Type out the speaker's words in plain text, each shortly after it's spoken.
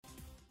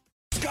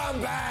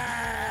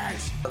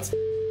Scumbags! Let's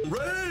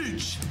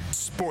rage!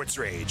 Sports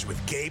Rage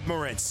with Gabe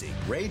Morency.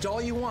 Rage all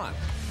you want.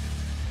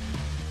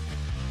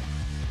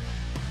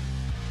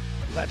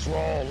 Let's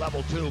roll.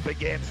 Level 2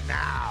 begins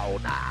now.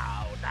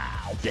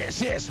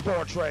 This is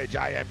Sports Rage.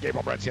 I am Gabe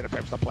Morency, and it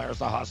pimps the players,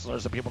 the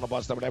hustlers, the people in the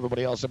bus, and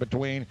everybody else in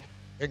between,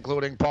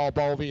 including Paul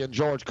Bovey and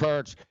George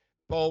Kurtz.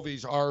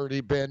 Bovey's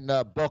already been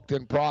booked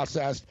and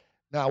processed.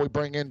 Now we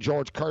bring in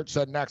George Kurtz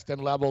next in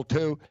Level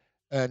 2.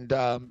 And,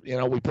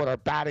 we put our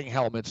batting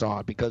helmets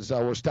on because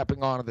we're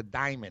stepping onto the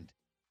diamond.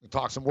 We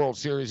talk some World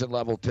Series in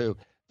Level 2.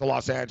 The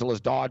Los Angeles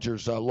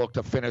Dodgers look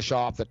to finish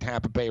off the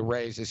Tampa Bay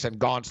Rays. They send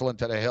Gonsolin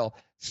to the hill,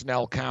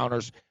 Snell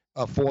counters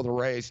for the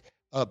Rays.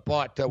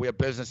 But we have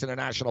business in the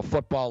National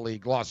Football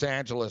League. Los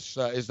Angeles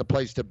is the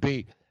place to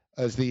be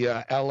as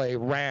the L.A.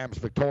 Rams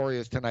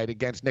victorious tonight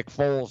against Nick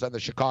Foles and the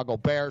Chicago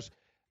Bears.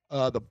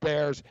 The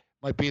Bears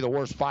might be the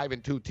worst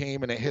 5-2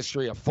 team in the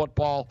history of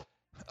football.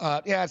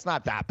 It's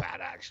not that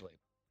bad, actually.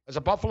 As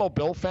a Buffalo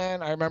Bill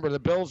fan, I remember the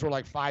Bills were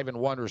like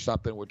 5-1 or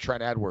something with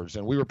Trent Edwards,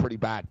 and we were pretty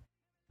bad.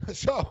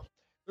 So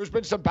there's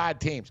been some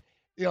bad teams.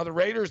 The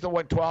Raiders that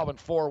went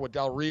 12-4 with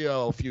Del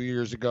Rio a few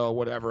years ago,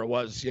 whatever it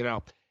was,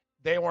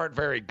 they weren't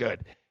very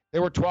good. They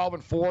were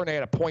 12-4, and they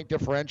had a point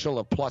differential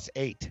of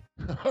 +8.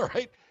 All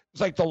right?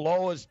 It's like the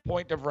lowest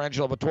point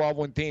differential of a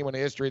 12-win team in the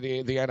history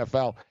of the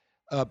NFL.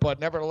 But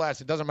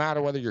nevertheless, it doesn't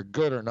matter whether you're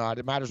good or not.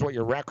 It matters what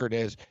your record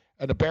is.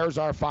 And the Bears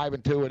are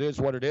 5-2. It is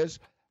what it is.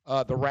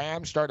 The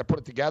Rams starting to put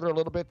it together a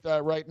little bit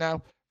right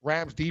now.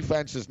 Rams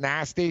defense is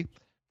nasty.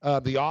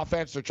 The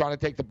offense, they're trying to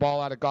take the ball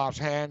out of Goff's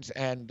hands.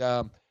 And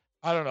I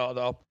don't know,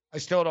 though. I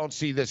still don't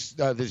see this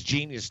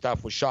genius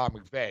stuff with Sean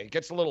McVay. It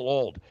gets a little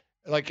old.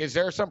 Like, is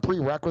there some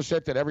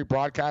prerequisite that every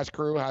broadcast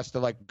crew has to,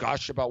 like,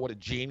 gush about what a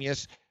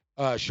genius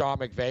Sean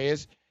McVay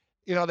is?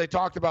 They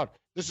talked about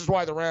this is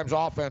why the Rams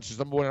offense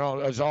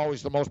is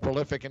always the most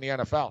prolific in the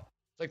NFL.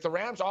 It's like the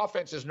Rams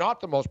offense is not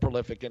the most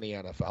prolific in the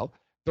NFL.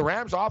 The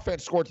Rams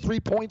offense scored 3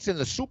 points in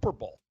the Super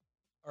Bowl.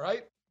 All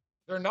right?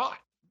 They're not.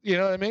 You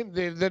know what I mean?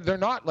 They're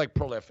not, like,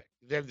 prolific.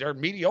 They're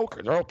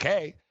mediocre. They're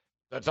okay.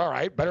 That's all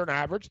right. Better than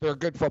average. They're a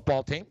good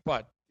football team.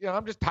 But,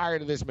 I'm just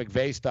tired of this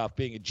McVay stuff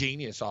being a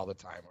genius all the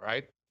time,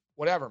 right?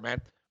 Whatever, man.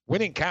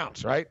 Winning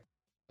counts, right?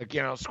 Like,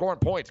 scoring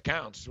points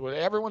counts.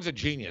 Everyone's a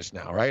genius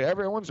now, right?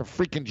 Everyone's a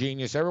freaking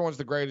genius. Everyone's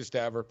the greatest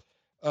ever.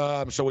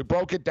 So we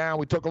broke it down.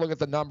 We took a look at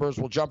the numbers.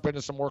 We'll jump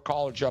into some more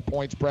college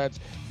point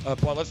spreads.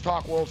 But let's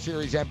talk World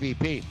Series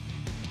MVP.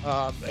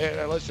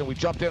 Listen, we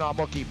jumped in on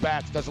Mookie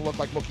Betts. Doesn't look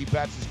like Mookie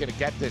Betts is going to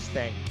get this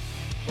thing.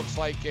 Looks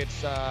like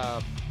it's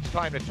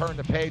time to turn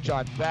the page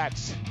on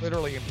Betts,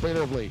 literally and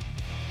figuratively.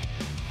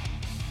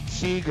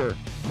 Seager,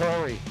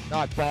 Corey,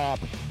 not Bob.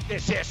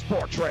 This is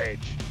Sports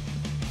Rage.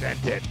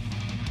 Sent it.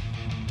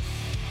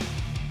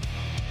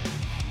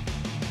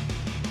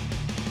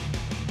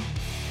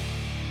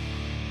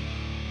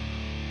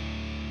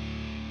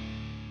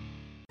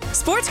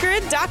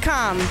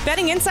 SportsGrid.com.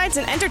 Betting insights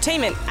and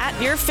entertainment at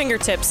your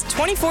fingertips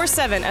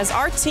 24/7 as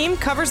our team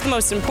covers the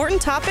most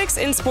important topics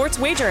in sports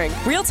wagering.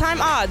 Real-time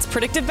odds,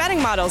 predictive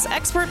betting models,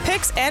 expert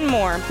picks, and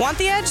more. Want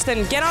the edge?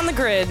 Then get on the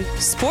grid.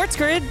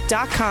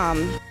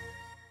 SportsGrid.com.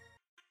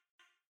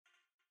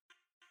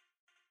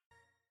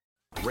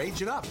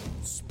 Rage it up.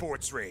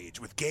 Sports Rage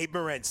with Gabe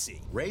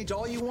Morency. Rage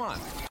all you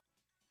want.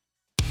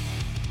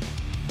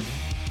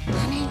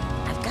 Honey,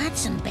 I've got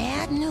some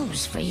bad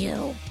news for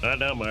you.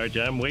 Now, Marge,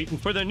 I'm waiting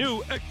for the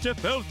new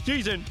XFL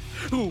season.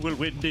 Who will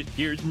win this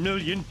year's $1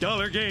 million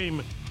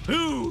game?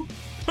 Who?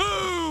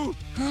 Who?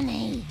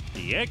 Honey.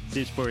 The X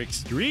is for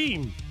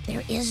extreme.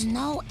 There is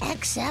no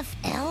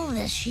XFL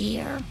this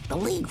year. The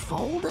league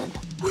folded.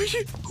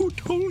 Who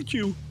told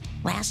you?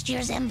 Last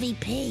year's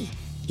MVP.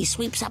 He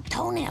sweeps up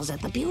toenails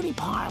at the beauty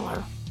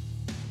parlor.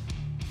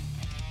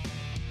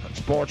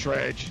 Sports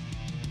Rage.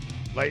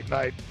 Late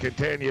night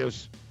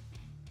continues.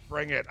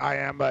 Bring it. I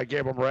am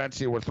Gabriel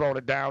Morency. We're throwing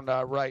it down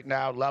right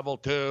now. Level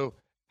 2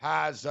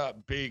 has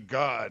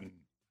begun.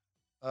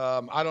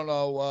 I don't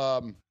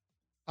know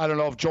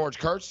if George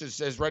Kurtz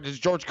is ready. Does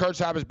George Kurtz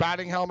have his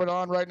batting helmet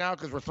on right now?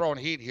 Because we're throwing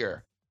heat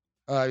here.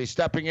 You're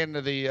stepping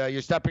into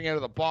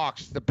the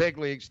box, the big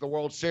leagues, the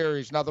World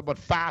Series. Nothing but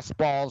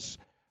fastballs.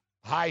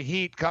 High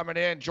heat coming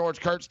in.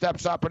 George Kurtz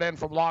steps up and in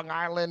from Long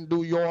Island,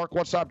 New York.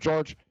 What's up,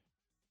 George?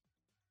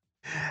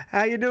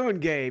 How you doing,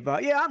 Gabe?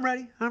 I'm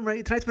ready.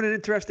 Tonight's been an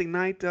interesting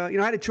night. I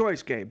had a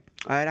choice, Gabe.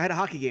 I had a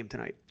hockey game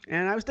tonight.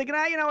 And I was thinking,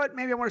 you know what?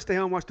 Maybe I want to stay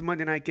home, watch the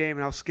Monday night game,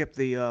 and I'll skip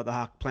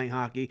the playing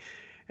hockey.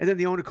 And then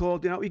the owner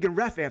called, you can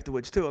ref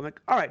afterwards, too. I'm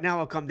like, all right, now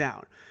I'll come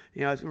down.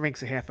 The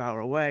rink's a half hour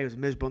away. It was a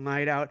miserable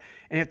night out.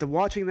 And after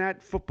watching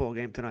that football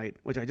game tonight,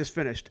 which I just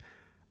finished,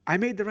 I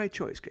made the right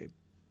choice, Gabe.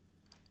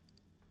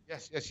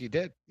 Yes, you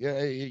did.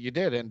 Yeah, you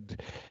did.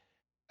 And,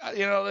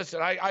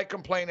 listen, I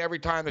complain every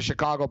time the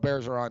Chicago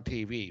Bears are on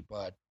TV,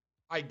 but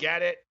I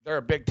get it. They're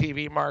a big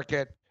TV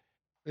market.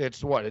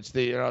 It's what? It's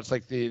it's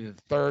like the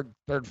third,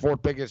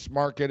 fourth biggest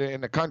market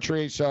in the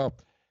country. So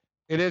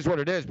it is what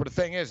it is. But the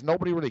thing is,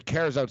 nobody really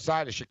cares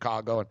outside of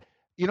Chicago. And,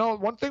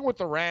 one thing with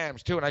the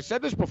Rams, too, and I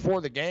said this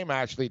before the game,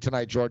 actually,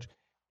 tonight, George,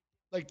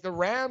 like the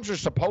Rams are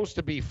supposed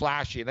to be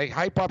flashy, and they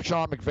hype up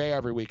Sean McVay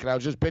every week. And I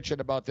was just bitching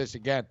about this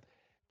again,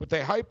 but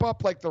they hype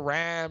up like the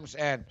Rams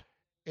and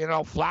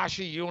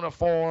flashy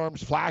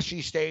uniforms,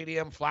 flashy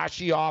stadium,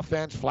 flashy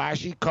offense,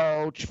 flashy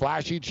coach,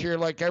 flashy cheer.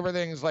 Like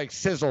everything's like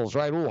sizzles,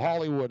 right? Ooh,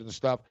 Hollywood and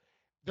stuff.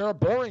 They're a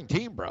boring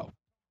team, bro.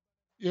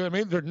 You know what I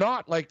mean? They're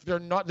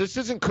not. This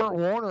isn't Kurt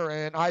Warner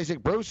and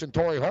Isaac Bruce and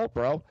Torrey Holt,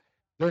 bro.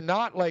 They're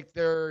not like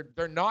they're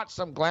not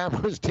some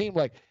glamorous team.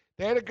 Like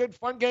they had a good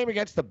fun game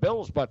against the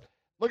Bills, but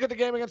look at the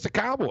game against the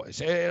Cowboys.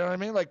 You know what I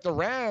mean? Like the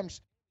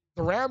Rams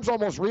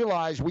almost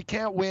realized we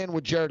can't win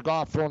with Jared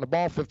Goff throwing the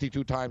ball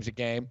 52 times a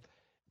game,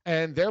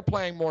 and they're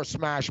playing more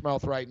smash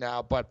mouth right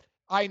now. But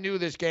I knew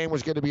this game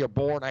was going to be a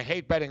bore, and I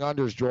hate betting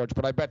unders, George,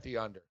 but I bet the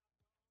under.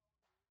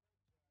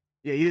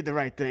 Yeah, you did the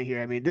right thing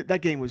here. I mean,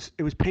 that game was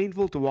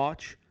painful to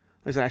watch.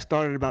 Listen, I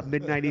started about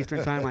midnight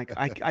Eastern time. Like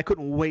I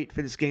couldn't wait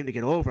for this game to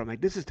get over. I'm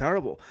like, this is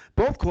terrible.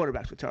 Both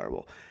quarterbacks were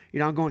terrible.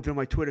 I'm going through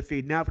my Twitter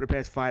feed now for the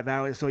past 5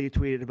 hours. I saw you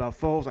tweeted about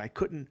Foles. I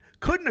couldn't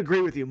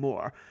agree with you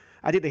more.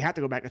 I think they have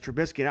to go back to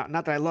Trubisky.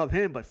 Not that I love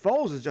him, but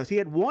Foles is he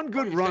had one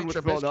good run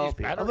with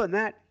Philadelphia. Better? Other than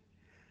that,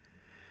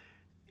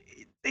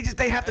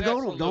 they have to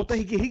go to him, don't they?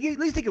 At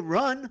least he can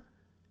run. At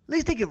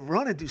least he can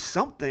run and do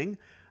something.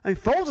 I mean,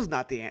 Foles is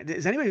not the answer.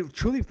 Does anybody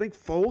truly think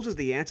Foles is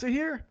the answer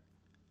here?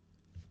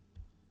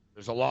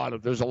 There's a lot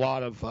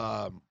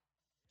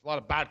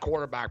of bad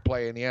quarterback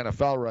play in the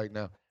NFL right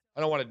now.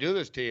 I don't want to do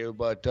this to you,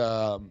 but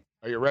are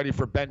you ready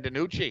for Ben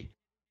DiNucci?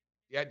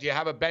 Yeah, do you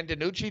have a Ben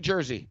DiNucci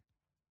jersey?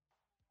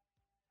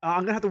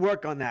 I'm gonna have to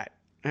work on that.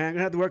 I'm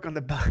gonna have to work on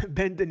the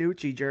Ben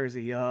DiNucci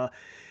jersey. Yeah,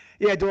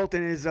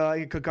 Dalton is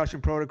in concussion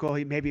protocol.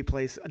 He maybe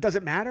plays. Does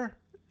it matter?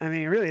 I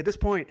mean, really, at this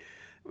point,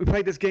 we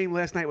played this game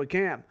last night with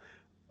Cam.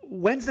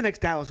 When's the next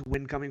Dallas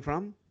win coming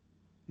from?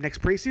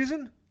 Next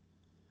preseason?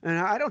 And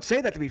I don't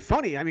say that to be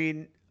funny. I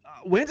mean,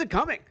 when's it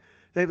coming?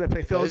 They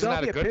play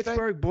Philadelphia,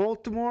 Pittsburgh,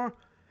 Baltimore.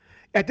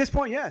 At this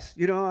point, yes.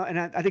 And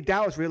I think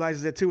Dallas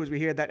realizes it too as we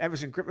hear that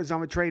Everson Griffen's on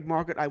the trade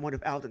market. I wonder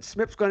if Alden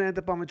Smith's going to end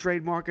up on the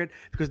trade market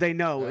because they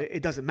know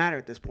it doesn't matter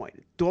at this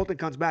point. Dalton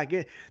comes back.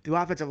 The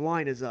offensive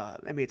line is,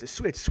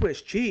 it's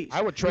Swiss cheese.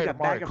 I would trade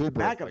Amari Cooper.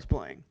 Backups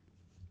playing.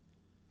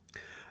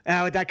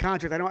 With that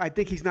contract, I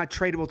think he's not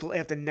tradable till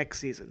after next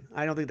season.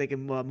 I don't think they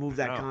can move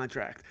that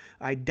contract.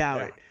 I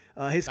doubt it.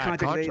 His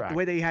contract, the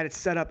way they had it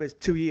set up is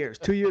 2 years.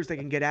 2 years they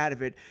can get out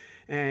of it,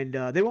 and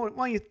they won't.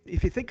 Well,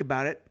 if you think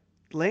about it,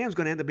 Lamb's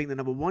going to end up being the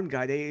number one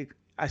guy.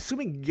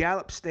 Assuming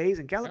Gallup stays,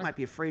 and Gallup might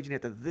be a free agent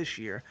after this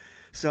year,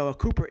 so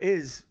Cooper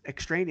is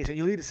extraneous, and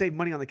you'll need to save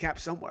money on the cap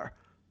somewhere.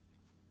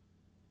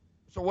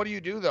 So what do you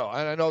do though?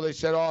 And I know they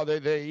said,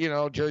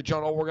 Jerry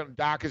Jones,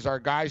 Dak is our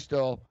guy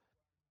still.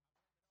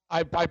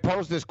 I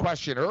posed this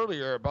question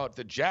earlier about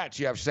the Jets.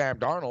 You have Sam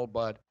Darnold,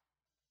 but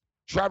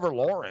Trevor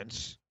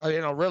Lawrence,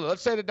 really,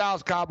 let's say the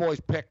Dallas Cowboys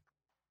pick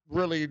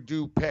one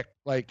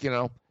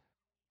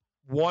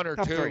or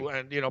Top two, three.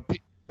 and,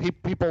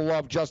 people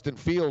love Justin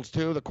Fields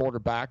too, the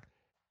quarterback.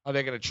 Are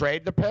they going to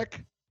trade the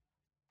pick?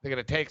 They're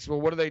going to take, well,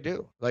 what do they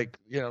do?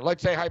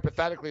 Let's say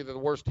hypothetically they're the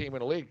worst team in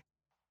the league.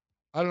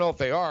 I don't know if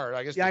they are.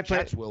 I guess the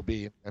Jets will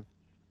be.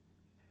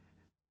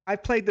 I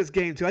played this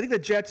game too. I think the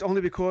Jets only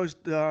because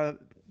the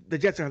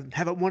Jets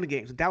haven't won a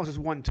game. So Dallas has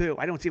won 2.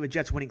 I don't see the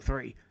Jets winning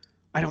 3.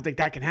 I don't think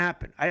that can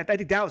happen. I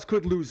think Dallas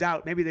could lose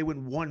out. Maybe they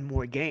win one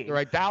more game. You're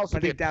right. Dallas. I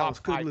think Dallas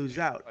could lose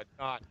out. But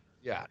not.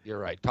 Yeah, you're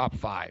right. Top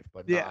 5,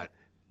 but not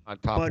on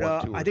top 1,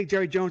 2. I think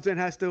Jerry Jones then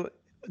has to.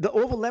 The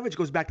over leverage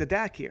goes back to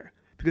Dak here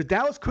because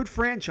Dallas could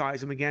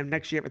franchise him again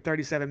next year for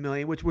 $37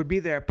 million, which would be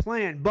their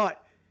plan.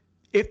 But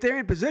if they're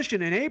in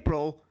position in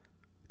April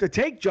to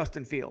take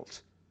Justin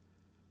Fields.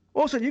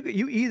 Also,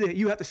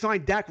 you have to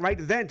sign Dak right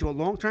then to a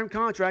long-term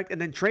contract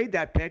and then trade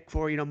that pick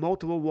for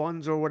multiple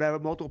ones or whatever,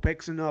 multiple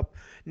picks in the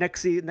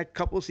next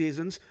couple of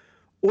seasons,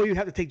 or you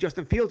have to take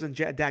Justin Fields and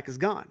Dak is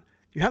gone.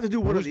 You have to do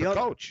one or the other.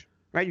 Coach?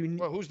 Right?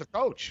 Who's the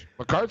coach?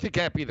 McCarthy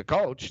can't be the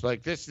coach.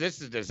 Like this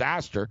is a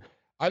disaster.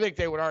 I think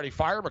they would already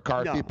fire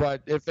McCarthy, No.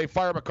 But if they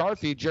fire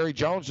McCarthy, Jerry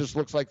Jones just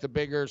looks like the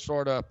bigger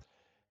sort of,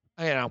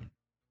 I don't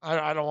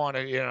want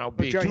to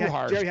be too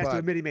harsh. Jerry has to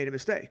admit he made a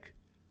mistake.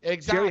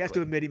 Exactly. Jerry has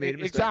to admit he made a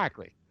mistake.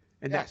 Exactly.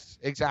 And yes,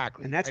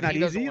 exactly. And that's and not he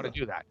easy doesn't want either. to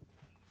do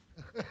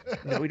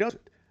that. No, he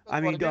doesn't. I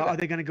mean, are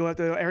they going to go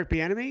after Eric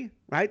Bieniemy?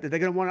 Right? Are they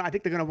going to want? I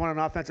think they're going to want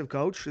an offensive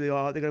coach. They're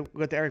going to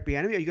go after Eric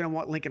Bieniemy. Are you going to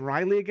want Lincoln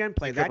Riley again?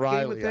 Play Lincoln that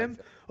Riley, game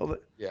with him?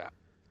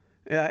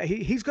 Yeah.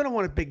 He's going to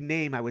want a big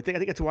name, I would think. I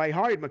think that's why he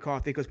hired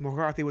McCarthy because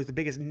McCarthy was the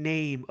biggest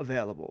name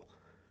available.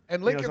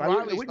 And Lincoln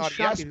Riley's wouldn't not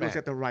shock yes me if he man. looks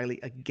at the Riley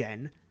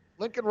again.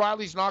 Lincoln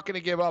Riley's not going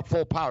to give up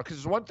full power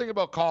because one thing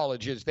about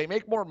college is they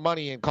make more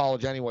money in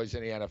college anyways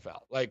in the NFL.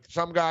 Like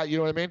some guy, you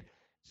know what I mean?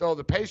 So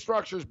the pay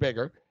structure is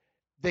bigger.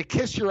 They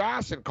kiss your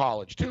ass in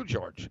college too,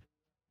 George.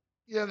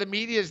 The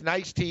media is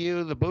nice to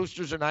you. The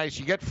boosters are nice.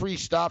 You get free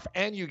stuff,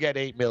 and you get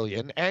 $8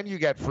 million, and you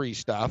get free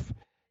stuff,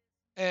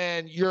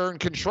 and you're in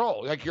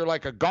control. Like you're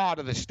like a god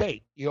of the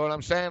state. You know what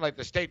I'm saying? Like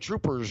the state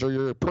troopers or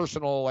your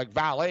personal like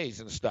valets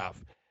and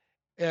stuff.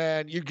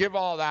 And you give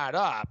all that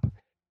up.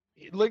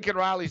 Lincoln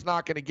Riley's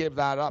not going to give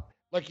that up.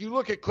 Like you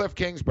look at Cliff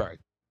Kingsbury.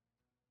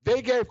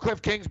 they gave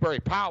Cliff Kingsbury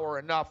power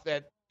enough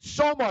that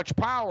so much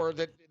power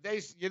that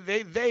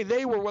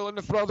they were willing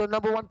to throw their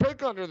number one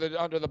pick under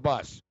the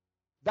bus.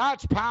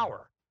 That's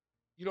power.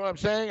 You know what I'm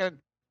saying? And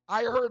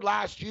I heard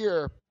last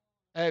year,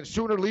 and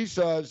Sooner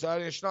Lisa,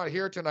 she's not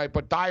here tonight,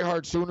 but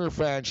diehard Sooner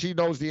fan, she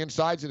knows the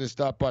insides of this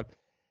stuff. But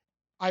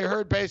I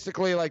heard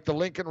basically like the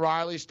Lincoln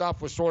Riley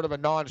stuff was sort of a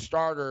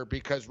non-starter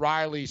because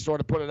Riley sort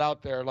of put it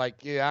out there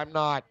like, yeah,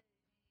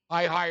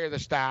 I hire the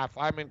staff,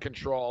 I'm in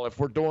control if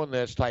we're doing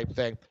this type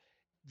thing.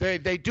 They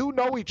do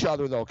know each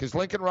other though, because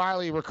Lincoln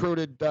Riley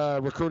recruited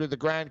the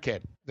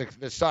grandkid,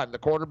 the son, the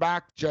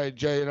quarterback, Jay,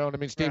 you know what I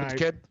mean, Stevens'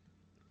 kid.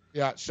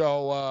 Yeah,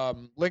 so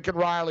Lincoln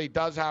Riley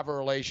does have a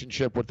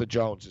relationship with the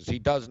Joneses. He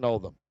does know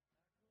them.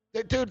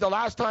 Dude, the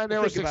last time they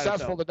were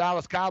successful, the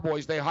Dallas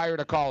Cowboys, they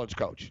hired a college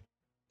coach,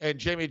 and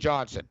Jimmy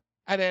Johnson.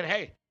 And then,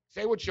 hey,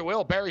 say what you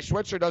will, Barry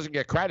Switzer doesn't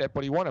get credit,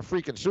 but he won a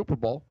freaking Super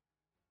Bowl.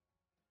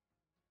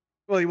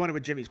 Well, he won it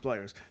with Jimmy's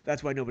players.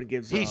 That's why nobody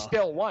gives he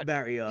still won.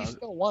 Barry. He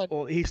still won.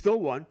 Well, he still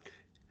won.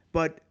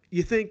 But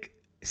you think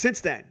since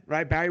then,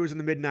 right? Barry was in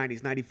the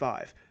mid-'90s,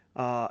 95.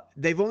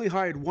 They've only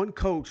hired one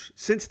coach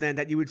since then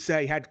that you would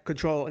say had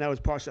control, and that was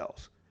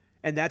Parcells.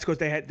 And that's because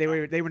they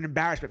were an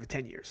embarrassment for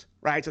 10 years,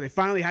 right? So they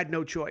finally had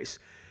no choice.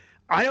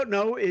 I don't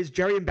know, is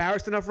Jerry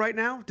embarrassed enough right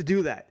now to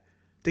do that,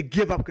 to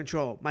give up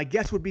control? My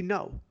guess would be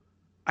no.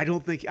 I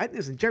think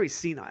listen, Jerry's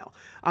senile.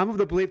 I'm of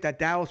the belief that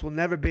Dallas will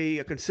never be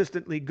a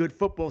consistently good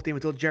football team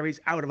until Jerry's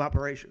out of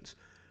operations.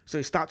 So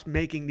he stops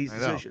making these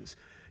decisions.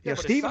 Yeah,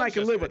 Steven I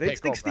can live with. I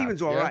think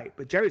Steven's all right,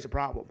 but Jerry's a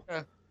problem.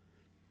 Yeah.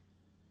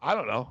 I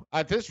don't know.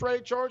 At this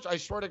rate, George, I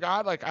swear to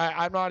God, like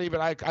I'm not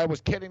even. I was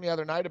kidding the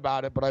other night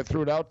about it, but I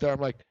threw it out there. I'm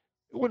like,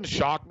 it wouldn't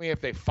shock me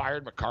if they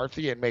fired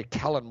McCarthy and made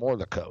Kellen Moore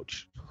the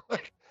coach.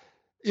 Like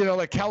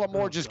Kellen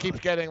Moore just keeps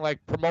getting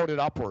like promoted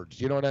upwards.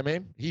 You know what I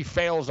mean? He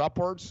fails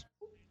upwards.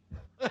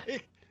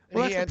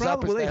 Well, that's the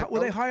problem. Will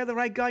they hire the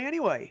right guy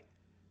anyway?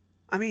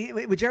 I mean,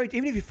 with Jerry,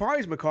 even if he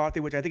fires McCarthy,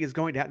 which I think is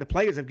going to happen, the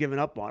players have given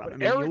up on him. I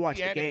mean, you watch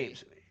the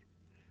games.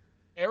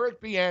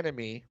 Eric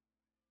Bieniemy,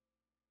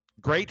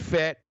 great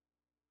fit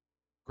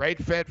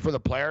for the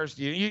players.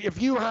 If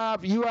you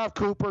have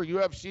Cooper, you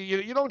have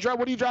you don't draft.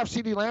 What do you draft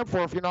CeeDee Lamb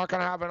for if you're not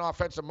going to have an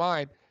offensive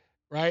mind,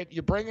 right?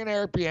 You bring in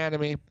Eric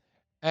Bieniemy,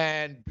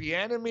 and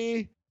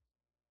Bieniemy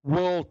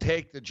will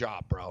take the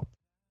job, bro.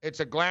 It's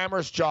a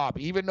glamorous job.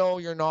 Even though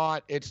you're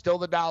not, it's still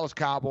the Dallas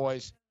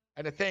Cowboys.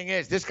 And the thing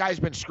is, this guy's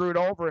been screwed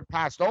over and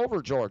passed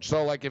over, George.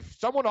 So, like, if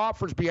someone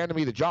offers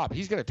Bieniemy the job,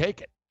 he's going to take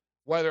it.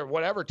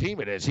 Whatever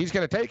team it is, he's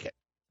going to take it.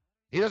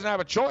 He doesn't have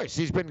a choice.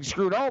 He's been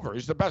screwed over.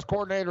 He's the best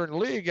coordinator in the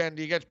league, and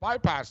he gets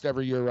bypassed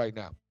every year right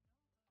now.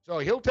 So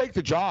he'll take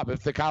the job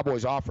if the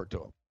Cowboys offer it to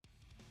him.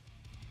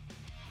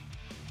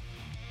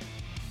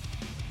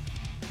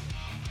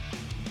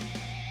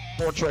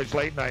 Portraits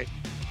late night.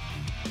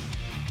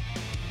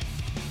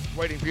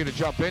 Waiting for you to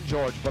jump in,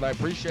 George, but I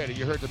appreciate it.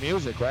 You heard the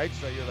music, right?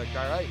 So you're like,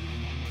 all right.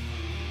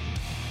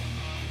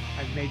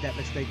 I've made that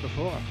mistake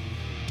before.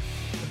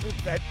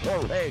 That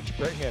poor rage,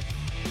 bring it.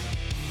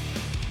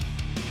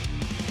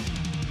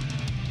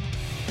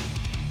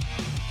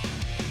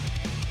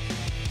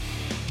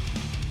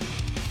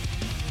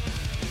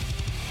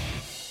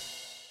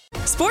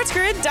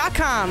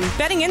 SportsGrid.com.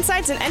 Betting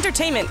insights and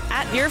entertainment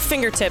at your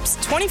fingertips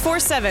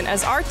 24/7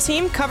 as our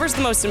team covers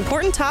the most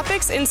important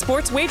topics in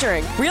sports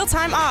wagering.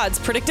 Real-time odds,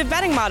 predictive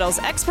betting models,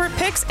 expert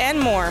picks, and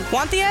more.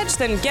 Want the edge?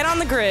 Then get on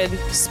the grid.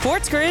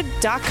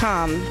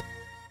 SportsGrid.com.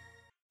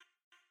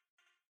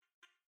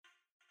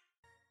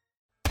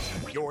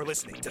 You're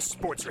listening to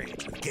Sports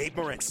Rage with Gabe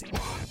Morency.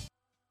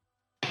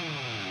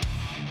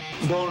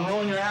 Don't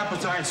ruin your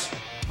appetites.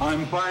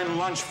 I'm buying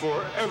lunch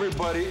for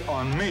everybody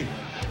on me.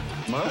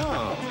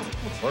 Wow.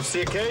 What's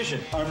the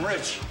occasion? I'm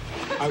rich.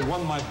 I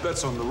won my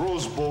bets on the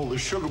Rose Bowl, the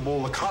Sugar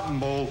Bowl, the Cotton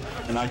Bowl,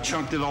 and I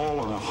chunked it all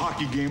on a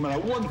hockey game, and I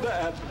won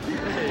that.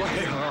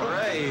 All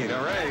right.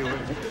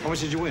 How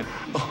much did you win?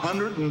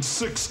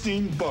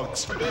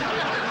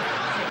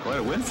 $116. What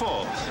a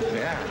windfall.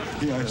 Yeah,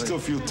 I still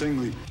feel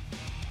tingly.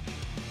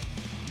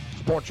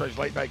 Sports Rage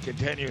Late Night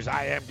continues.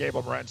 I am Gabe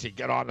Morency.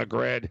 Get on the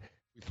grid.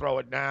 We throw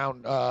it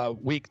down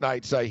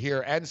weeknights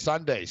here and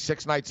Sundays,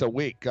 6 nights a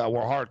week.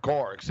 We're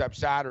hardcore, except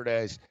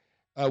Saturdays.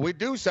 We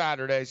do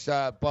Saturdays,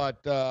 but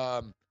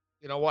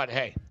you know what?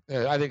 Hey,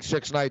 I think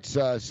 6 nights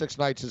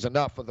is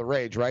enough of the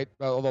rage, right?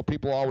 Although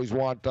people always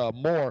want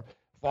more.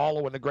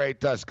 Following the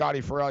great Scotty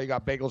Farrell, you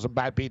got Bagels and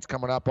Bad Beats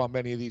coming up on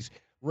many of these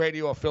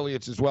radio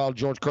affiliates as well.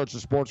 George Kurtz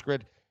of Sports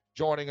Grid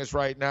joining us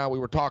right now. We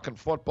were talking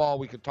football.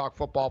 We could talk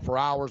football for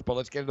hours, but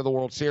let's get into the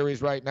World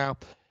Series right now.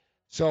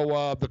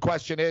 So the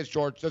question is,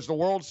 George, do you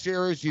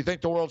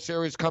think the World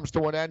Series comes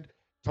to an end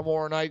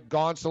tomorrow night?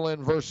 Gonsolin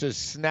versus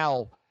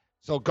Snell.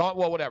 So,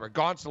 whatever.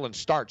 Gonsolin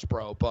starts,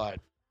 bro,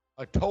 but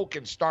a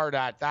token start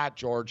at that,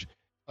 George.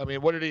 I mean,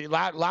 what did he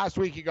last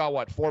week? He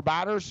got, 4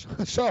 batters?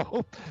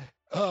 So,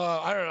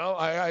 I don't know.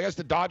 I guess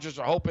the Dodgers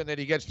are hoping that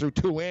he gets through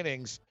 2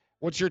 innings.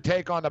 What's your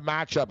take on the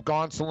matchup,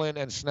 Gonsolin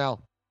and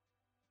Snell?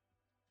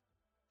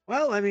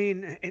 Well, I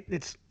mean,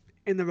 it's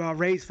in the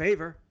Rays'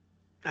 favor.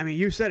 I mean,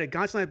 you said it.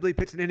 Gonsolin, I believe,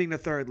 pitched an inning in the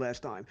third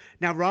last time.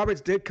 Now,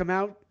 Roberts did come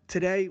out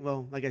today,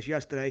 well, I guess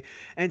yesterday,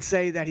 and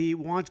say that he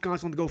wants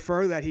Gonsolin to go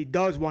further, that he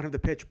does want him to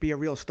pitch, be a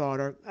real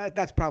starter.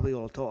 That's probably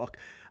all talk.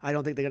 I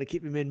don't think they're going to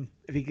keep him in.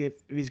 If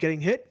he's getting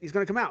hit, he's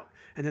going to come out.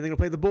 And then they're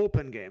going to play the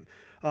bullpen game.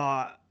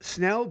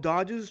 Snell,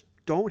 Dodgers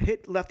don't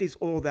hit lefties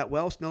all that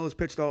well. Snell has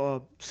pitched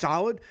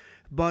solid.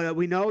 But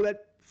we know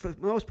that for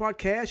the most part,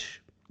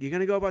 Cash, you're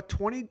going to go about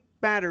 20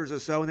 batters or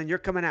so, and then you're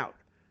coming out.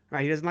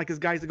 Right? He doesn't like his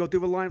guys to go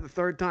through the lineup the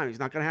third time. He's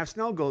not going to have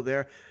Snell go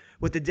there.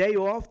 With the day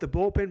off, the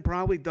bullpen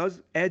probably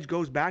does. Edge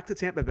goes back to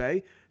Tampa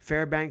Bay.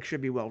 Fairbanks should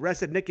be well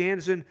rested. Nick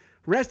Anderson,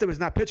 rest of him is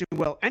not pitching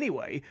well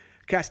anyway.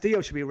 Castillo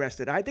should be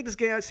rested. I think this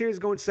series is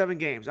going 7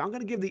 games. I'm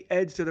going to give the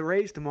edge to the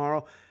Rays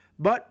tomorrow,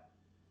 but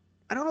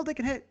I don't know if they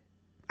can hit.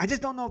 I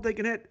just don't know if they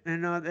can hit.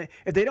 And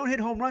if they don't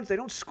hit home runs, they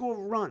don't score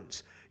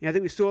runs. I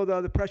think we saw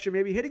the pressure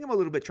maybe hitting him a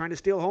little bit, trying to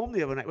steal home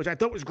the other night, which I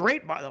thought was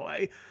great, by the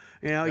way.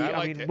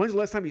 When's the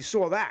last time you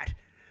saw that?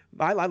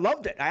 I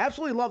loved it. I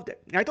absolutely loved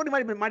it. I thought he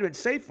might have been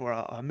safe for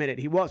a minute.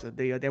 He wasn't.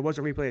 There was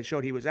a replay that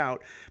showed he was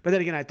out. But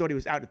then again, I thought he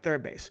was out at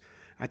third base.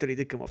 I thought he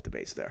did come off the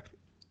base there.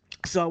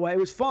 So it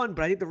was fun,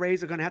 but I think the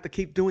Rays are going to have to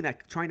keep doing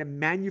that, trying to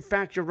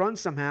manufacture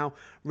runs somehow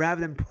rather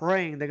than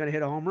praying they're going to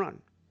hit a home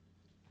run.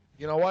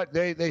 You know what?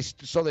 They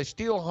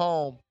steal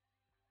home,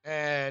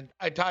 and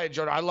I tell you,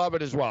 Jordan, I love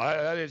it as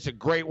well. It's a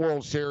great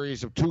World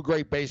Series of 2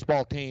 great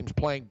baseball teams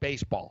playing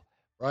baseball,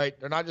 right?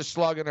 They're not just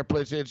slugging their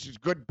plays. It's just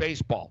good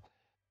baseball.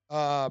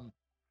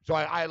 So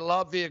I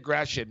love the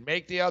aggression.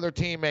 Make the other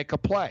team make a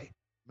play.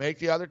 And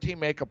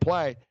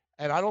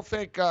I don't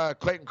think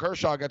Clayton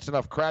Kershaw gets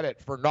enough credit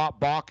for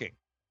not balking.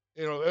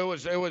 It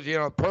was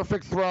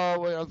perfect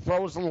throw.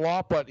 Throw was a little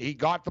off, but he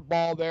got the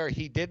ball there.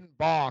 He didn't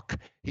balk.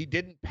 He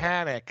didn't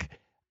panic.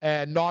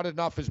 And not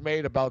enough is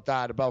made about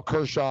that, about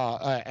Kershaw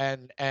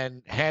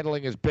and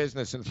handling his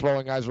business and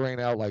throwing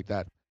Azarena out like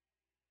that.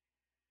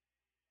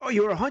 Oh,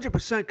 you're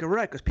 100%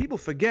 correct, because people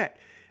forget.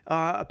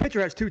 A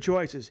pitcher has 2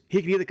 choices. He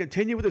can either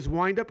continue with his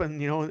windup and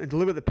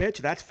deliver the pitch.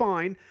 That's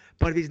fine.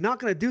 But if he's not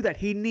going to do that,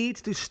 he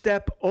needs to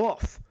step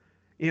off.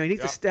 He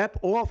needs to step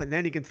off, and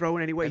then he can throw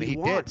it any way he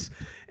wants.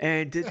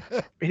 And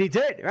he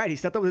did, right? He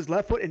stepped up with his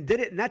left foot and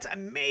did it. And that's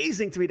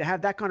amazing to me to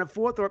have that kind of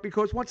forethought,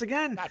 because, once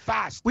again, that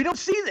fast. We don't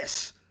see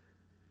this.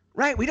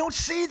 Right? We don't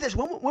see this.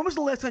 When was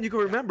the last time you can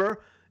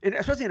remember, and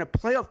especially in a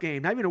playoff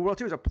game, not even a World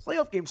Series, a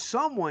playoff game,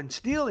 someone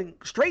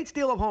straight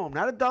steal of home,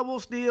 not a double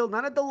steal,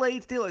 not a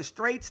delayed steal, a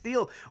straight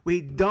steal? We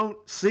don't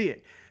see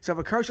it. So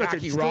for Kershaw to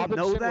still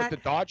know that. With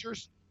the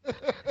Dodgers?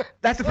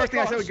 That's the first thing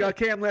I said with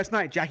Cam last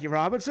night. Jackie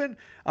Robinson.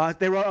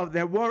 There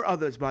were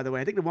others, by the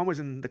way. I think the one was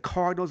in the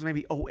Cardinals,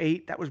 maybe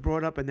 2008. That was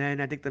brought up, and then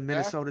I think the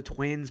Minnesota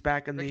Twins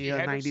back in the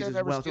 90s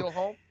as well. Steal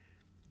home?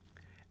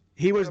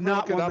 He was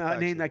not one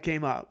name that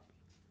came up.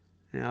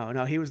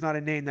 No, he was not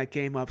a name that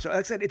came up. So like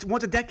I said, it's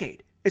once a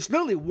decade. It's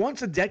literally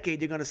once a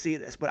decade you're going to see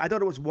this. But I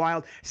thought it was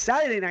wild.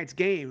 Saturday night's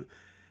game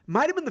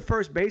might have been the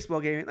first baseball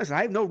game. Listen,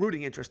 I have no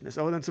rooting interest in this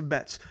other than some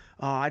bets.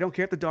 I don't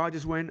care if the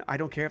Dodgers win. I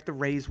don't care if the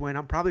Rays win.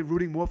 I'm probably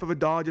rooting more for the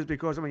Dodgers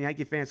because I'm a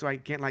Yankee fan, so I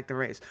can't like the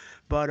Rays.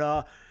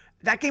 But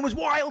that game was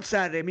wild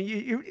Saturday. I mean,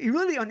 you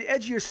really on the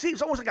edge of your seat.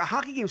 It's almost like a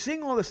hockey game,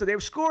 seeing all this. So they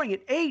were scoring in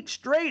 8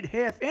 straight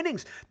half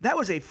innings. That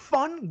was a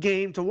fun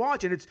game to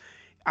watch, and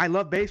I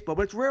love baseball,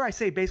 but it's rare I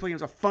say baseball game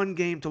is a fun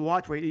game to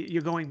watch where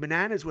you're going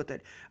bananas with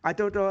it. I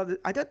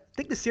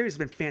think the series has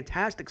been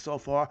fantastic so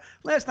far.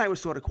 Last night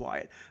was sort of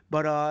quiet,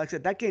 but like I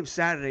said, that game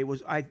Saturday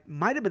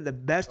might have been the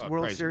best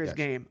World Series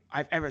game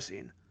I've ever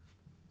seen.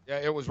 Yeah,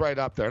 it was right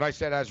up there. And I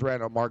said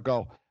Azarena,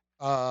 Margot.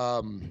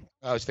 I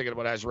was thinking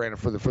about Azarena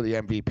for the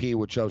MVP,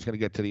 which I was going to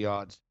get to the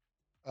odds.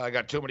 I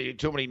got too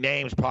many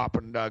names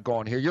popping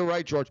going here. You're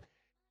right, George.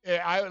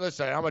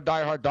 Listen, I'm a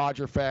diehard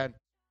Dodger fan.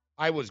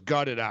 I was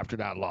gutted after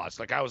that loss.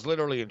 Like, I was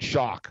literally in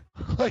shock.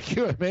 Like, you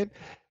know what I mean?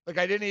 Like,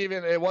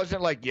 it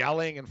wasn't like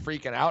yelling and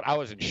freaking out. I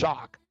was in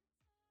shock.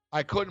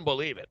 I couldn't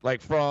believe it.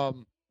 Like,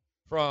 from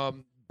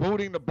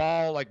booting the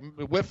ball, like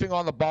whiffing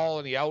on the ball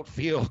in the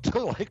outfield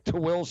to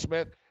Will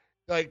Smith,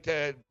 like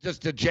to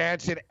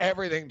Jansen,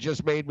 everything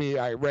just made me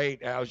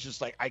irate. And I was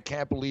just like, I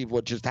can't believe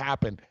what just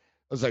happened. I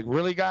was like,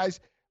 really, guys?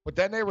 But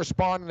then they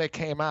responded and they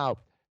came out.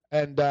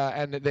 And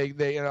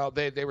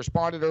they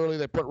responded early.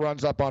 They put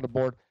runs up on the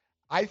board.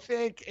 I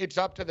think it's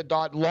up to the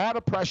Dodgers. A lot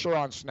of pressure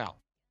on Snell.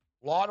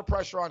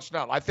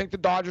 I think the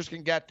Dodgers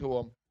can get to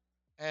him.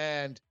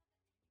 And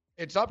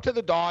it's up to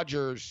the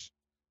Dodgers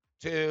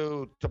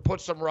to put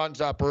some runs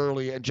up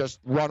early and just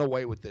run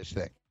away with this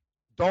thing.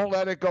 Don't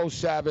let it go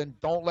 7.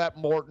 Don't let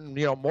Morton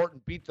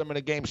beat them in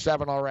a game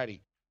 7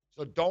 already.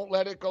 So don't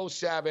let it go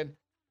 7.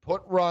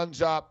 Put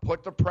runs up.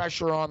 Put the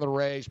pressure on the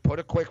Rays. Put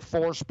a quick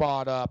 4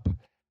 spot up.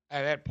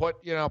 And then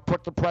put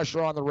the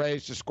pressure on the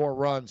Rays to score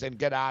runs and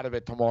get out of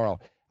it tomorrow.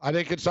 I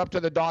think it's up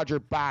to the Dodger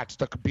bats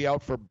to be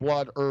out for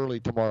blood early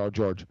tomorrow,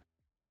 George.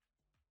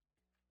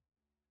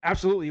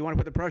 Absolutely. You want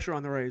to put the pressure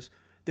on the Rays.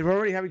 They're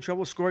already having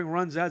trouble scoring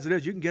runs as it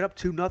is. You can get up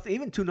 2-0,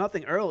 even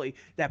 2-0 early.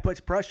 That puts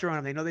pressure on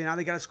them. They know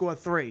they got to score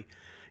 3.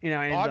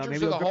 And Dodgers maybe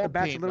they'll grip the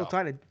bats team, a little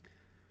tighter.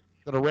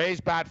 So the Rays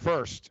bat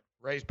first.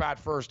 Rays bat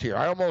first here.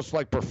 I almost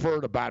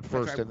prefer to bat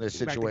first in this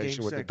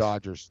situation with the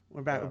Dodgers.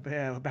 We're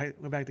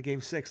back to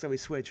Game 6, so we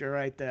switch. All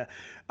right.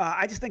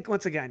 I just think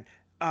once again,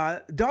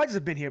 Dodgers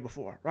have been here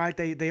before, right?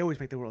 They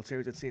always make the World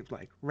Series. It seems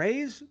like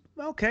Rays,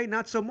 okay,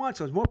 not so much.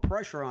 So there's more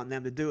pressure on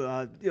them to do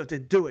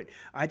it.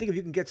 I think if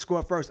you can get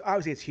score first,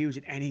 obviously it's huge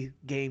in any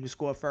game to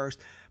score first.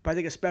 But I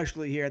think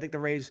especially here, I think the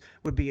Rays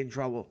would be in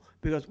trouble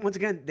because once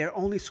again, they're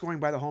only scoring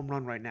by the home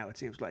run right now. It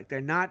seems like they're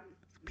not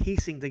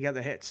piecing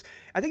together hits.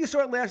 I think you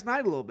saw it last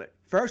night a little bit.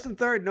 First and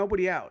third,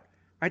 nobody out.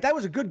 Right, that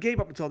was a good game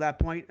up until that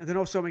point, and then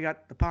all of a sudden we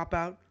got the pop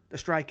out, the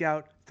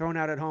strikeout, thrown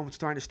out at home, it's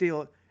trying to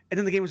steal it, and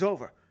then the game was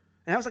over.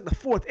 And that was like the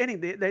fourth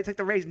inning. It's like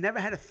the Rays never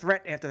had a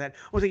threat after that.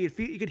 Almost like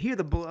you could hear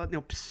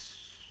the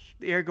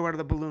air go out of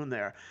the balloon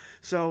there.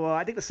 So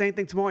I think the same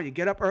thing tomorrow. You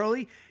get up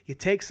early, you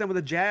take some of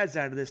the jazz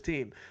out of this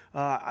team.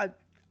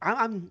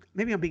 I'm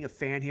being a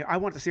fan here. I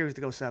want the series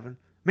to go 7.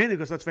 Mainly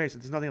because, let's face it,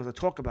 there's nothing else to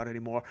talk about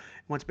anymore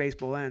once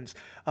baseball ends.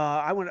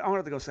 I want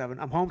it to go 7.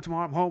 I'm home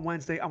tomorrow. I'm home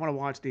Wednesday. I want to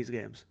watch these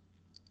games.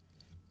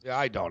 Yeah,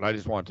 I don't. I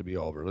just want it to be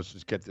over. Let's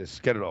just get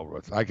it over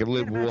with. I can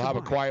live. We'll have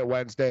a quiet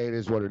Wednesday. It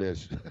is what it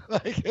is.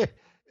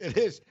 It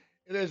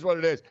is what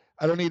it is.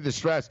 I don't need the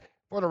stress.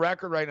 For the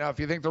record right now, if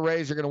you think the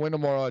Rays are going to win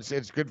tomorrow,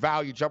 it's good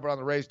value jumping on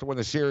the Rays to win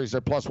the series.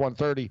 They're plus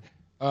 130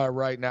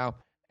 right now.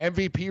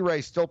 MVP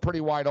race still pretty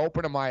wide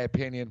open in my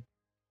opinion.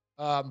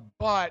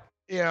 But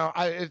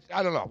I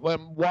don't know.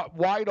 When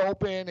wide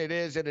open it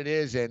is and it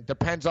isn't.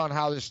 Depends on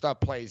how this stuff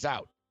plays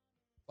out.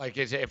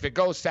 If it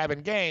goes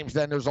 7 games,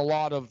 then there's a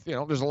lot of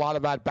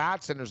at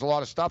bats and there's a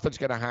lot of stuff that's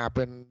going to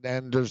happen,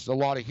 and there's a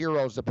lot of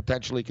heroes that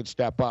potentially can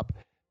step up.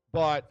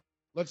 But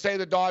let's say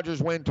the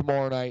Dodgers win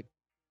tomorrow night.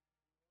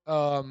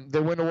 They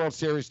win the World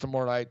Series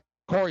tomorrow night.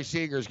 Corey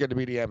Seager is going to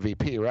be the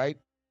MVP, right?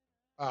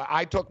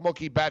 I took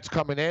Mookie Betts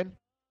coming in.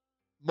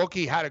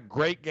 Mookie had a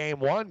great game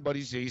 1, but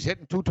he's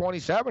hitting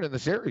 227 in the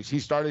series.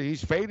 He's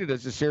faded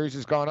as the series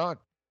has gone on.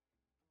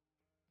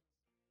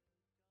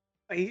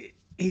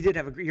 He did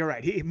have you're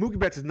right. Mookie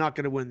Betts is not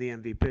going to win the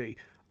MVP.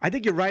 I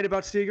think you're right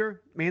about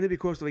Seager, mainly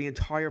because of the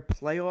entire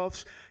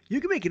playoffs. You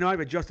can make an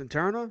argument Justin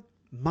Turner,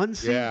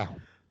 Muncy,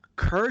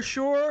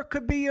 Kershaw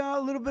could be a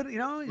little bit,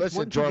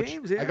 Listen, George,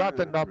 games, I got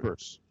the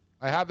numbers.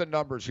 I have the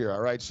numbers here,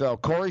 all right? So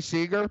Corey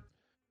Seager,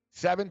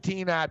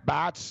 17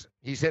 at-bats.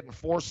 He's hitting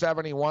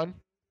 471.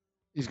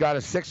 He's got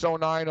a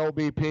 609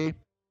 OBP,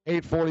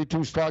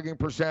 842 slugging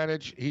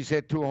percentage. He's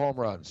hit 2 home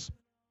runs.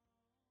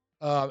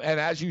 And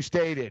as you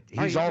stated,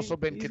 he's also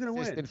been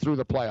consistent through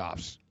the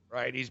playoffs,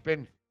 right?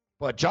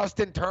 But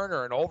Justin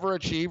Turner, an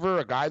overachiever,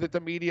 a guy that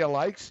the media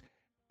likes,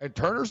 and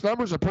Turner's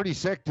numbers are pretty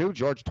sick too,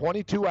 George.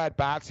 22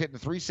 at-bats, hitting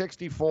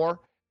 364,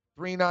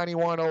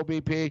 391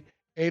 OBP,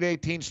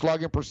 818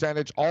 slugging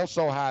percentage,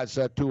 also has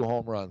 2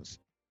 home runs.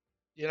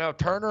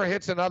 Turner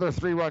hits another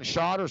 3-run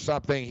shot or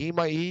something, he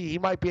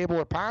might be able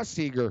to pass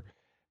Seager.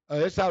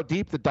 This is how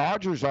deep the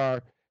Dodgers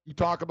are. You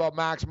talk about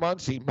Max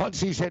Muncy.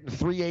 Muncy's hitting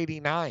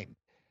 389.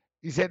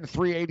 He's hitting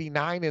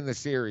 389 in the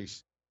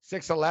series.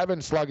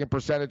 611 slugging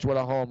percentage with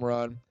a home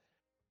run.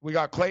 We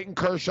got Clayton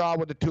Kershaw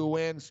with the 2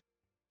 wins.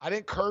 I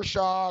think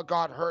Kershaw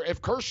got hurt.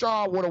 If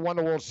Kershaw would have won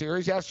the World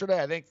Series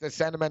yesterday, I think the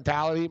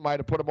sentimentality might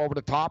have put him over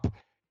the top.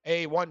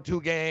 Hey, won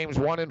 2 games,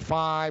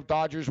 1-5,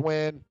 Dodgers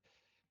win.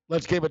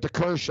 Let's give it to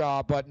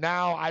Kershaw. But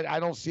now I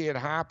don't see it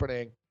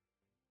happening.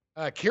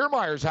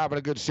 Kiermaier's having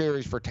a good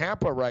series for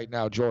Tampa right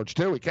now, George,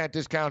 too. We can't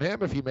discount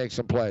him if he makes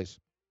some plays.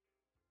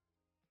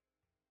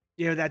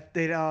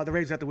 The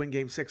Rays have to win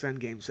Game 6 and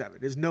Game 7.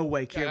 There's no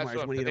way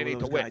Kiermaier's winning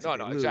either one of those guys.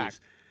 No, exactly.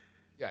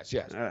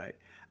 Yes. All right.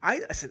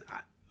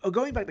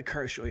 Going back to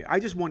Kershaw here, I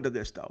just wonder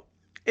this, though.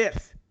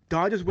 If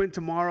Dodgers win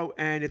tomorrow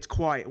and it's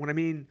quiet, when I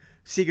mean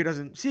Seager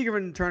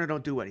and Turner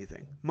don't do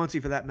anything.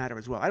 Muncy for that matter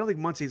as well. I don't think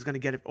Muncy's going to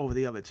get it over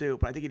the other 2,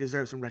 but I think he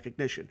deserves some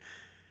recognition.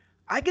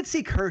 I could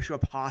see Kershaw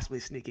possibly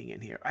sneaking in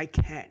here. I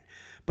can.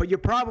 But you're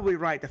probably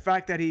right. The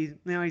fact that he's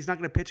not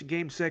going to pitch in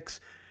Game 6.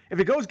 If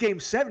it goes Game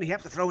 7, he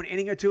has to throw an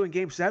inning or 2 in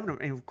Game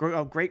 7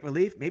 of great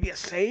relief, maybe a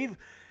save.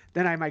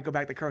 Then I might go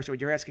back to Kershaw.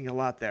 You're asking a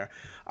lot there.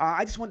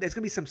 There's going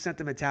to be some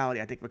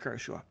sentimentality, I think, for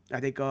Kershaw. I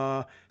think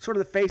sort of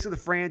the face of the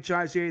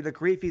franchise here, the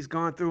grief he's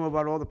gone through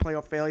about all the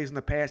playoff failures in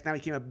the past. Now he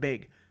came up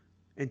big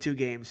in 2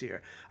 games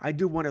here. I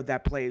do wonder if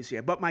that plays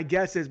here. But my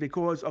guess is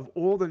because of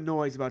all the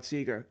noise about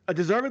Seager,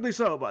 deservedly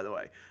so, by the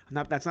way.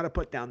 That's not a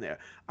put down there.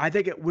 I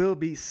think it will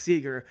be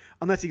Seager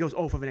unless he goes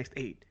 0 for the next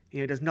 8.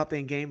 Does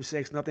nothing in Game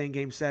 6, nothing in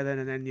Game 7,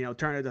 and then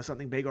Turner does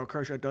something big, or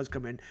Kershaw does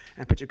come in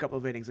and pitch a couple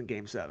of innings in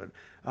Game 7.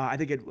 I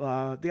think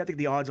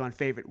the odds-on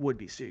favorite would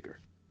be Seager.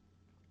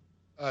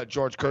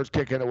 George Kurtz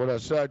kicking it with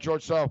us,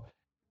 George. So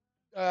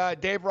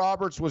Dave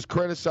Roberts was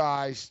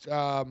criticized,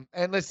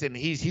 and listen,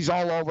 he's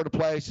all over the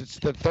place. It's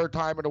the 3rd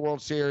time in the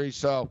World Series,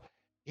 so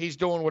he's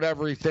doing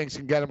whatever he thinks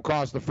can get him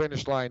across the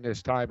finish line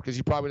this time because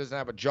he probably doesn't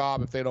have a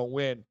job if they don't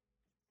win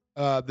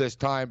this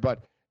time,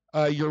 but.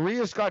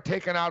 Urias got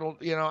taken out,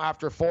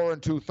 after 4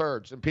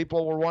 2/3, and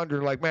people were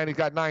wondering, man, he's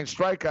got 9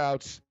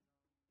 strikeouts.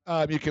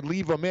 You could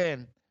leave him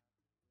in.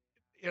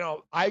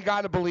 I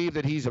got to believe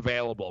that he's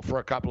available for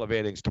a couple of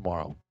innings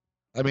tomorrow.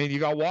 I mean, you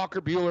got Walker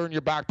Buehler in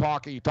your back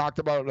pocket. You talked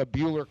about a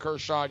Buehler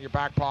Kershaw in your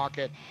back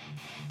pocket.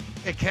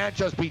 It can't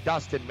just be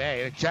Dustin May.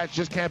 It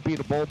just can't be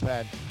the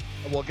bullpen.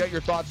 And we'll get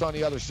your thoughts on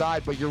the other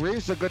side. But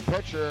Urias is a good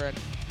pitcher,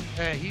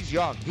 and he's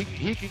young.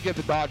 He can give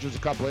the Dodgers a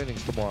couple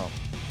innings tomorrow.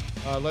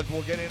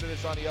 We'll get into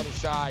this on the other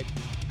side.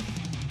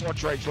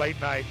 Sports Rage Late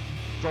Night.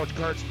 George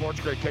Kurtz, Sports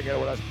Grid, kicking it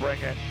with us.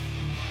 Bring it.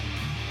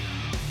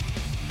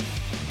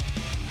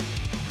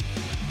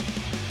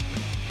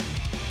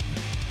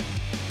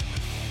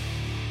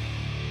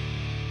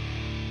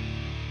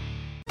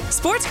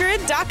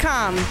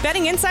 SportsGrid.com.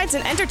 Betting insights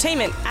and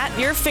entertainment at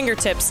your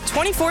fingertips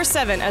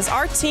 24/7 as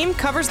our team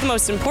covers the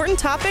most important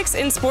topics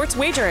in sports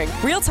wagering.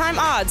 Real-time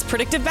odds,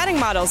 predictive betting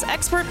models,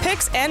 expert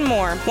picks, and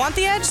more. Want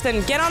the edge?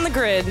 Then get on the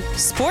grid.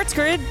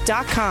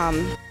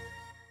 SportsGrid.com.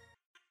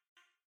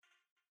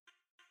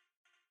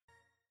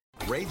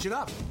 Rage it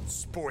up.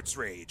 Sports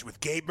Rage with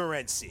Gabe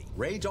Morency.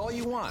 Rage all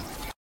you want.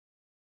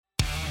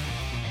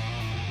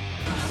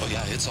 Oh,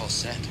 yeah, it's all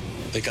set.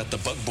 They got the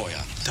bug boy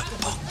on. The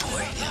bug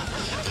boy? Yeah.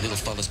 The little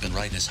fella's been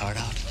riding his heart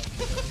out.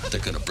 They're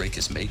gonna break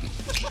his maiden.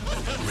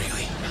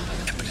 Really?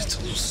 Yeah, but it's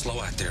a little slow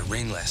out there.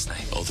 Rain last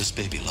night. Oh, this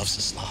baby loves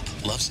the slop.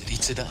 Loves it.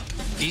 Eats it up.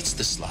 Eats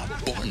the slop.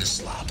 Born to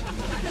slop.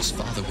 His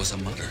father was a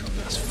mutter.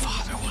 His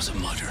father was a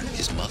mutter.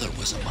 His mother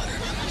was a mutter.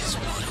 His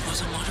mother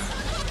was a mutter.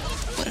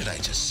 What did I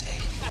just say?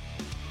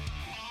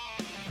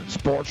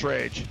 Sports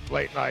Rage,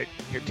 Late Night,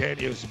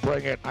 continues.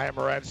 Bring it. I am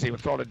Morency. We're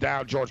throwing it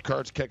down. George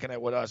Kurtz kicking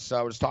it with us.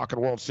 We're just talking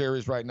World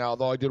Series right now,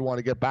 though I did want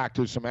to get back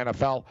to some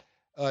NFL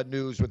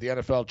news with the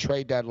NFL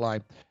trade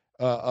deadline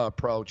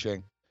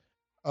approaching.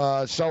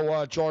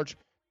 George,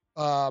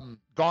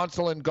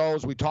 Gonsolin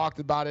goes. We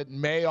talked about it.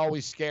 May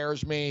always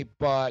scares me,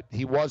 but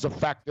he was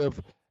effective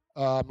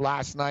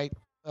last night.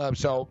 Not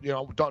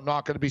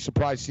going to be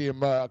surprised to see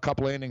him a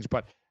couple of innings.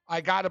 But I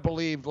got to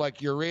believe,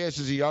 like, Urias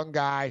is a young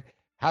guy.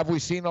 Have we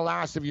seen the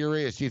last of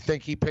Urias? Do you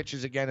think he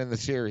pitches again in the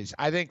series?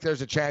 I think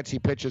there's a chance he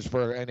pitches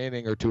for an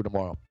inning or two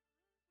tomorrow.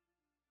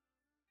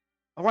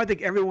 Oh, I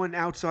think everyone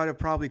outside of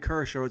probably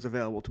Kershaw is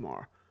available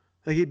tomorrow.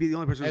 I think he'd be the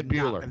only person who's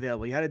not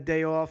available. He had a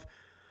day off.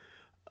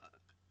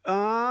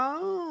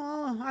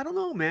 I don't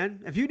know,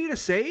 man. If you need a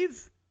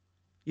save,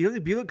 you don't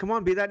think Buehler come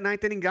on, be that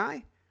ninth inning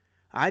guy?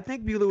 I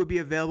think Buehler would be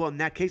available in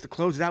that case to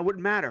close it out.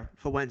 Wouldn't matter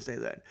for Wednesday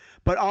then.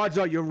 But odds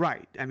are you're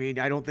right. I mean,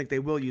 I don't think they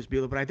will use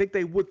Buehler, but I think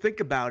they would think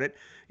about it.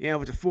 You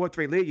know, if it's a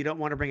 4-3 lead, you don't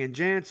want to bring in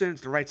Jansen.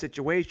 It's the right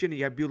situation.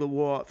 You have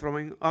Buehler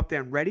throwing up there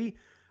and ready.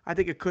 I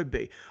think it could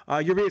be.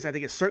 Urias, I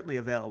think, is certainly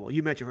available.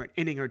 You mentioned for an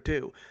inning or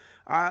two.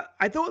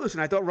 I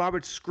thought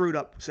Roberts screwed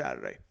up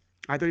Saturday.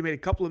 I thought he made a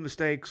couple of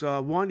mistakes.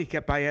 One, he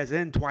kept Baez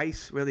in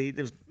twice. Really,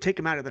 take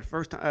him out of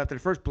after the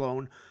first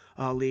blown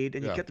lead,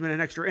 and you kept him in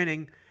an extra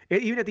inning.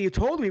 Even after you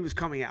told him he was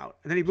coming out,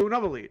 and then he blew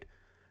another lead.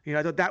 You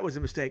know, I thought that was a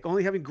mistake.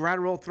 Only having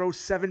Gratterall throw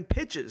 7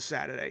 pitches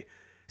Saturday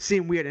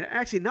seemed weird. And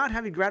actually not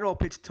having Gratterall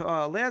pitch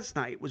last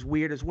night was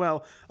weird as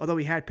well, although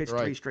he had pitched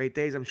 3 straight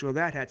days. I'm sure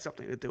that had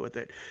something to do with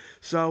it.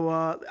 So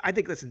I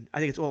think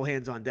it's all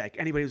hands on deck.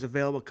 Anybody who's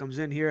available comes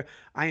in here.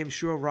 I am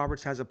sure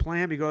Roberts has a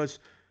plan because,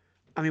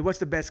 I mean, what's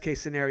the best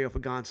case scenario for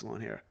Gonsolin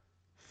here?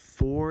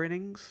 4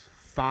 innings?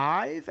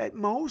 5 at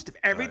most, if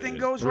everything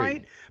goes 3.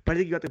 right? But I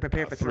think you got to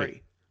prepare for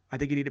 3. I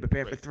think you need to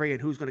prepare for 3,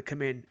 and who's going to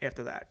come in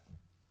after that?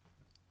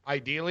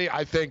 Ideally,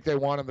 I think they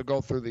want him to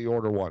go through the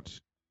order once.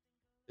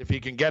 If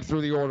he can get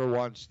through the order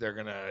once, they're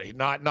going to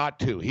not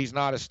 2. He's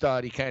not a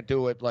stud. He can't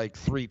do it like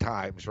 3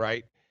 times,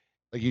 right?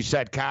 Like you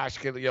said,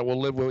 Cash will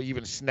live with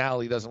even Snell.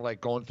 He doesn't like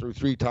going through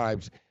 3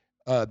 times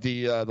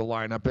the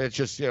lineup. It's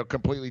just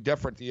completely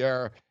different, the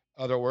era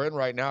that we're in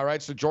right now,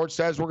 right? So George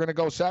says we're going to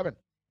go 7.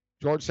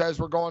 George says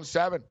we're going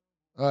 7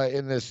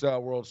 in this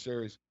World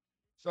Series.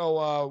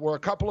 So we're a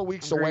couple of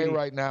weeks away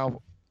right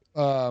now.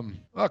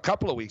 A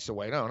couple of weeks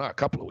away. No, not a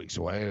couple of weeks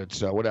away.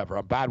 It's whatever.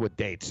 I'm bad with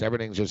dates.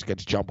 Everything just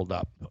gets jumbled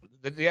up.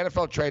 The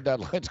NFL trade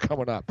deadline's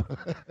coming up.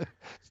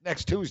 It's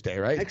next Tuesday,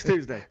 right? Next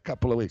Tuesday. A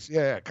couple of weeks.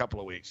 Yeah, a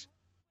couple of weeks.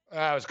 It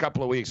was a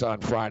couple of weeks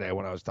on Friday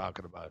when I was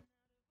talking about it.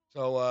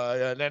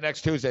 So then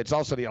next Tuesday. It's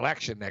also the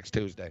election next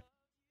Tuesday.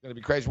 It's going to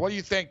be crazy. What do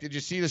you think? Did you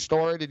see the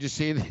story? Did you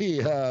see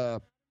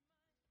the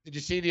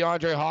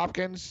DeAndre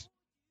Hopkins?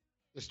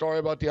 The story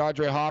about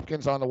DeAndre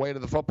Hopkins on the way to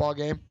the football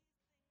game?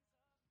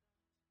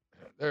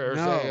 There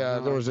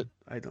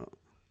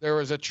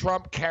was a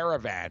Trump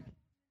caravan.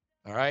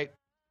 All right?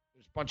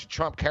 There's a bunch of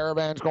Trump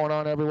caravans going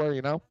on everywhere,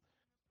 you know?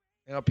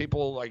 You know,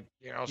 people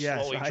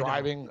slowly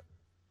driving,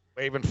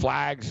 waving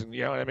flags and,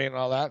 you know what I mean, and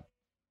all that.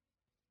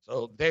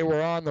 So they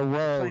were on the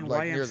road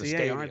near the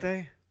stadium. Aren't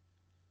they?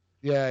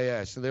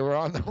 Yeah. So they were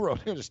on the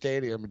road near the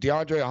stadium.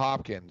 DeAndre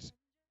Hopkins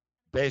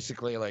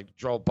basically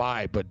drove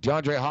by, but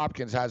DeAndre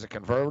Hopkins has a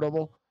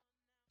convertible,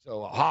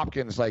 so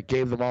Hopkins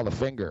gave them all the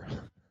finger.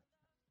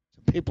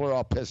 So people are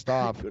all pissed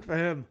off. Good for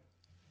him.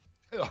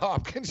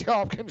 Hopkins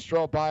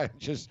drove by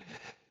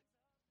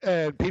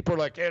and people are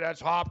like, "Hey,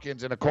 that's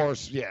Hopkins," and of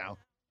course,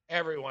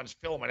 everyone's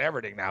filming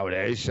everything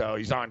nowadays, so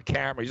he's on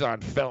camera, he's on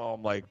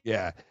film,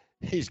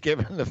 he's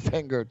giving the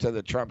finger to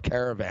the Trump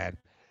caravan.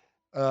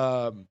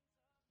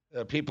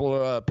 People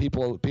are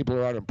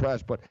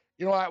unimpressed, but.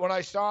 You know what? When I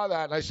saw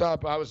that, and I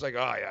was like,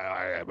 oh,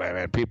 yeah,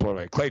 man, people are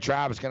like, Clay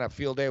Travis going to have a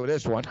field day with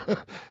this one.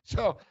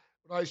 So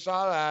when I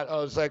saw that, I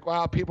was like,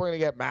 well, people are going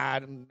to get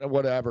mad and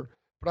whatever.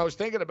 But I was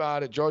thinking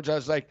about it, George. I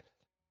was like,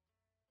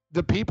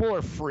 the people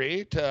are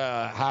free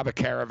to have a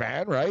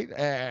caravan, right?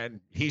 And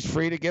he's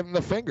free to give them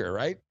the finger,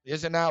 right?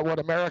 Isn't that what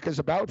America's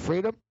about,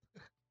 freedom?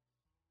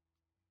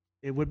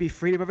 It would be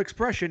freedom of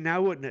expression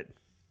now, wouldn't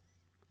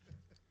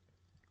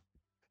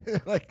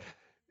it? Like,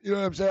 you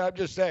know what I'm saying? I'm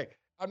just saying.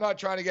 I'm not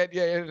trying to get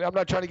you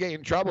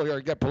in trouble here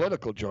and get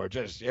political, George.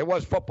 It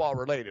was football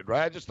related,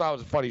 right? I just thought it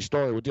was a funny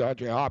story with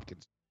DeAndre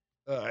Hopkins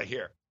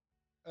here.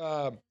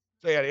 So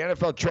yeah, the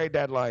NFL trade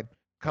deadline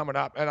coming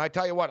up, and I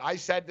tell you what, I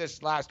said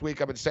this last week.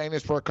 I've been saying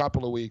this for a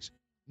couple of weeks.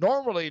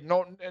 Normally,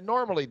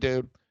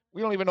 dude,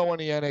 we don't even know when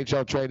the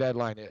NHL trade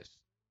deadline is.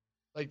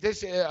 Like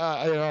this, the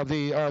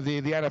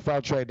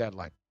NFL trade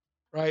deadline,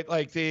 right?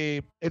 Like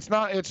it's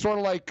sort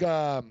of like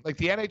the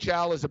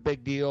NHL is a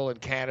big deal in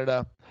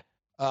Canada.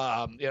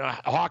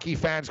 Hockey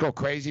fans go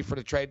crazy for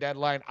the trade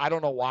deadline. I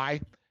don't know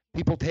why.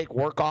 People take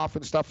work off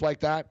and stuff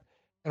like that,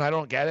 and I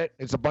don't get it.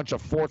 It's a bunch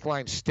of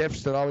fourth-line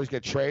stiffs that always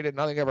get traded.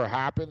 Nothing ever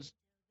happens.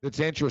 It's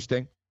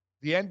interesting.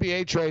 The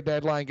NBA trade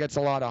deadline gets a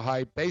lot of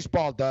hype.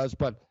 Baseball does,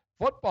 but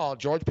football,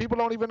 George, people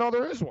don't even know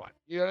there is one.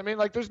 You know what I mean?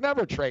 Like, there's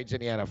never trades in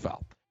the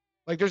NFL.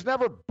 Like, there's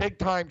never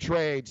big-time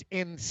trades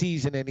in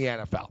season in the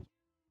NFL.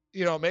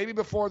 You know, maybe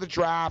before the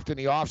draft and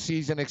the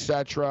offseason, et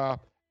cetera.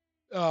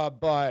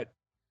 But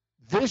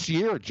this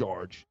year,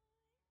 George,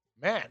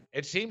 man,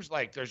 it seems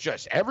like there's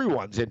just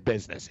everyone's in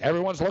business.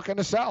 Everyone's looking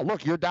to sell.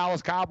 Look, your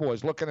Dallas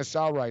Cowboys looking to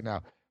sell right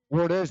now.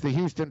 Word is the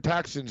Houston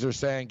Texans are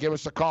saying, give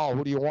us a call.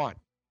 Who do you want?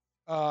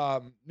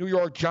 New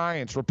York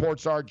Giants,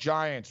 reports are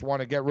Giants want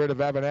to get rid of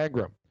Evan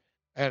Engram.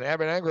 And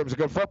Evan Engram's a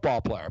good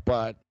football player,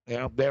 but they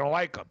don't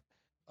like him.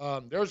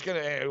 There's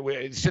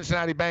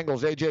Cincinnati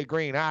Bengals, A.J.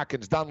 Green,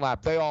 Atkins,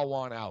 Dunlap, they all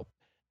want out.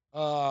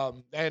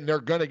 And they're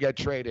going to get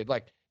traded.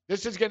 Like,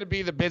 this is going to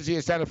be the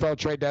busiest NFL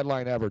trade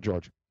deadline ever,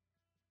 George.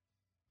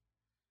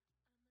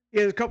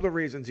 Yeah, there's a couple of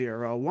reasons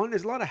here. One,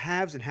 there's a lot of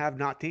haves and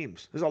have-not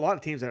teams. There's a lot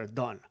of teams that are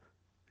done.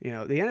 You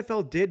know, the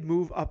NFL did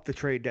move up the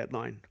trade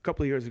deadline a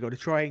couple of years ago to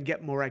try and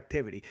get more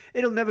activity.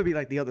 It'll never be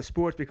like the other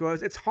sports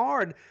because it's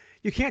hard.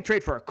 You can't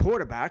trade for a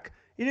quarterback.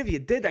 Even if you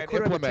did, that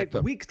quarterback would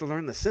take weeks to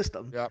learn the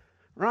system. Yep.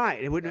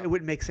 Right. It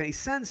wouldn't make any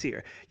sense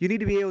here. You need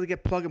to be able to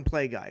get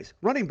plug-and-play guys.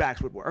 Running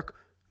backs would work.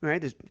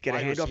 Right? Just get a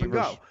handoff and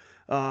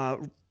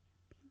go.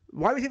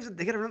 Wide receivers,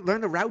 they got to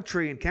learn the route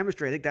tree and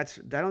chemistry. I don't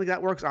think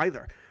that works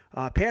either.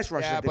 Pass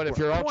rushers. Yeah, but if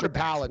you're ultra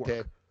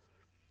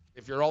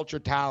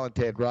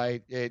talented,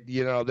 right?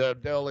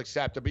 They'll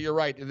accept it. But you're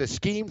right. The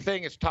scheme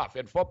thing is tough.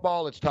 In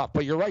football, it's tough.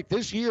 But you're right.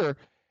 This year,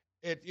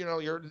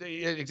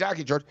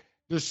 exactly, George.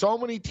 There's so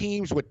many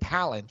teams with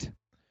talent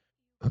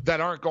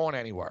that aren't going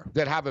anywhere,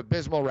 that have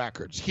abysmal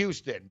records.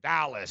 Houston,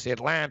 Dallas,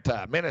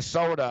 Atlanta,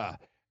 Minnesota,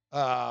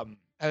 and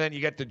then you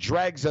get the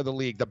dregs of the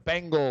league, the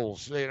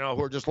Bengals,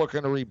 who are just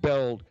looking to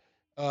rebuild.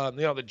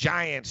 The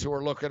Giants who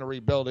are looking to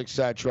rebuild,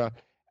 etc.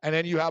 And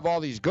then you have all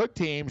these good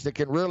teams that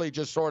can really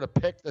just sort of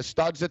pick the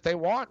studs that they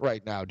want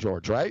right now,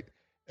 George, right?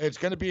 It's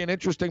going to be an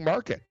interesting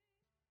market.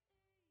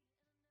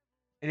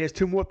 And there's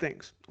two more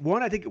things.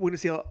 One, I think we're going to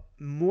see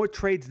more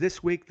trades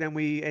this week than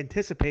we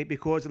anticipate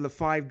because of the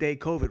 5-day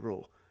COVID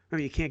rule.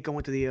 Remember, you can't go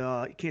into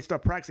you can't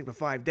start practicing for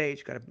 5 days.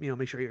 You got to,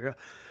 make sure you're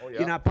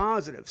not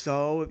positive.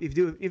 So if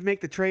you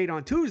make the trade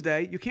on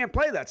Tuesday, you can't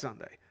play that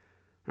Sunday.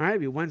 All right,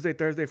 it'd be Wednesday,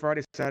 Thursday,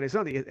 Friday, Saturday,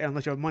 Sunday,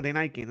 unless you have a Monday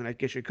night game, then I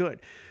guess you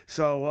could.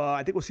 So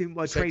I think we'll see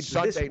more trades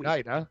Sunday this week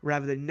night, huh?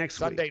 rather than next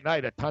week. Sunday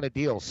night, a ton of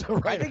deals.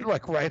 right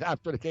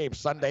after the game,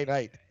 Sunday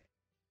night.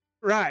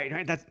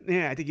 Right.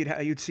 I think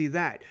you'd see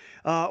that.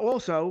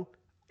 Also,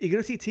 you're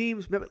going to see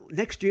teams. Remember,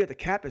 next year the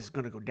cap is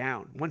going to go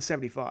down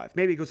 175.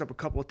 Maybe it goes up a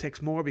couple of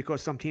ticks more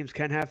because some teams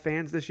can have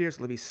fans this year, so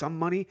there'll be some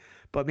money.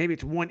 But maybe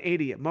it's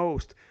 180 at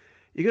most.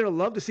 You're going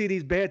to love to see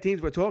these bad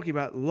teams we're talking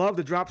about love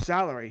to drop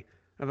salary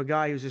of a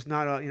guy who's just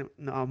not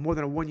more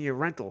than a 1-year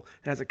rental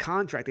that has a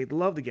contract. They'd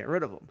love to get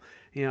rid of him.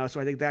 So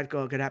I think that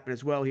could happen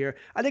as well here.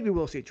 I think we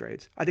will see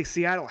trades. I think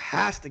Seattle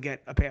has to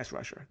get a pass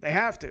rusher. They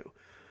have to.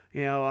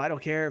 I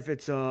don't care if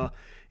it's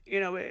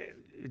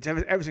it's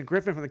Everson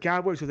Griffin from the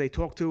Cowboys, who they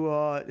talked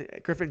to.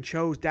 Griffin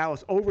chose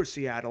Dallas over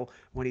Seattle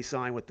when he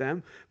signed with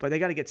them, but they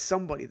got to get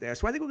somebody there.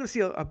 So I think we're going to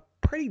see a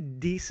pretty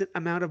decent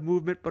amount of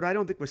movement, but I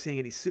don't think we're seeing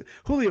any.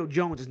 Julio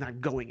Jones is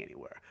not going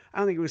anywhere. I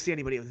don't think we'll see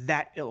anybody of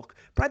that ilk,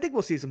 but I think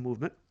we'll see some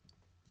movement.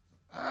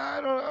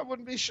 I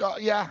wouldn't be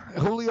shocked. Yeah,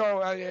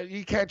 Julio.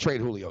 You can't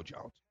trade Julio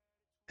Jones.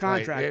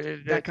 Contract.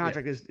 Right. That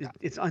contract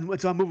is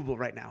unmovable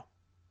right now.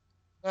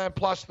 And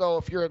plus, though,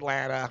 if you're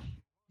Atlanta,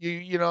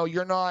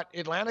 you're not.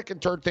 Atlanta can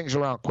turn things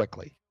around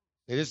quickly.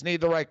 They just need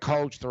the right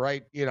coach,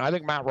 I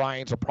think Matt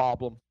Ryan's a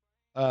problem.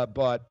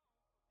 So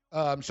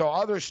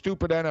other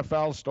stupid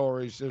NFL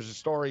stories. There's a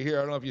story here.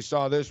 I don't know if you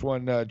saw this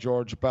one,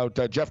 George, about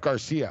Jeff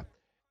Garcia.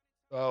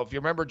 If you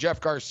remember Jeff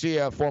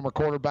Garcia, former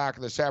quarterback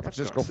of the San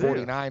Francisco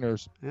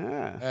 49ers.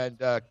 Yeah.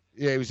 And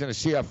he was in the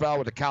CFL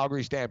with the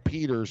Calgary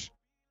Stampeders.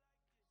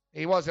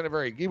 He was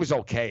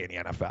okay in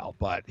the NFL,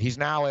 but he's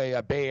now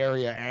a Bay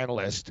Area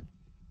analyst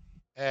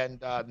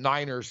and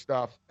Niners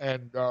stuff.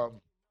 And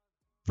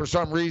for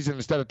some reason,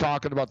 instead of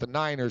talking about the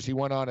Niners, he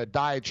went on a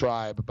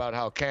diatribe about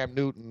how Cam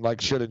Newton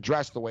shouldn't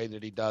dress the way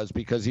that he does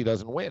because he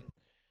doesn't win.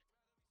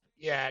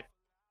 Yet,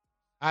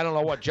 I don't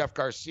know what Jeff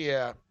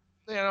Garcia,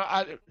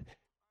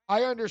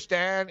 I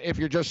understand if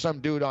you're just some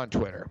dude on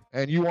Twitter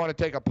and you want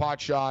to take a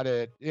pot shot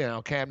at,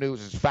 Cam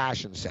Newton's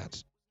fashion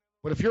sense.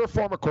 But if you're a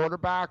former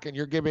quarterback and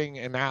you're giving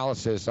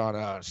analysis on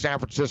a San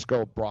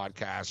Francisco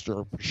broadcast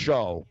or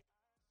show,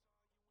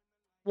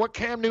 what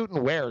Cam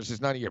Newton wears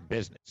is none of your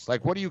business.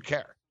 What do you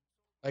care?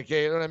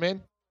 You know what I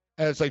mean?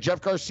 And it's Jeff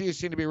Garcia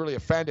seemed to be really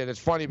offended. It's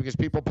funny because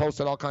people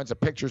posted all kinds of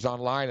pictures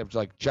online of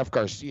Jeff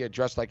Garcia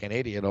dressed like an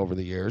idiot over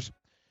the years.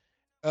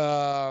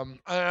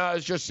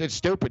 It's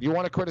stupid. You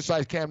want to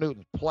criticize Cam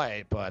Newton's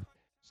play, but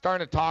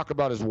starting to talk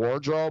about his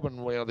wardrobe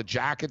and the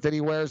jacket that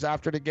he wears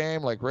after the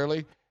game, really?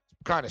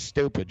 It's kind of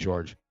stupid,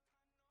 George.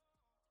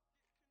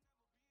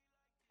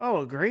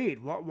 Oh,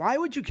 agreed. Why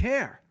would you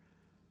care?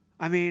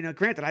 I mean,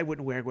 granted, I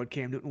wouldn't wear what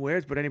Cam Newton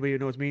wears, but anybody who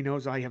knows me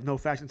knows I have no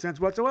fashion sense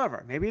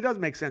whatsoever. Maybe it does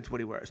make sense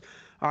what he wears.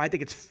 I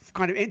think it's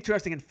kind of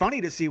interesting and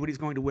funny to see what he's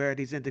going to wear at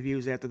these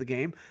interviews after the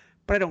game,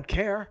 but I don't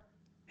care.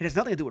 It has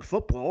nothing to do with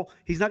football.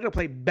 He's not going to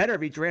play better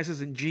if he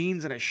dresses in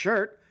jeans and a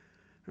shirt,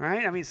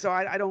 right? I mean, so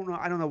I don't know.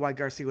 I don't know why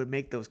Garcia would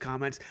make those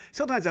comments.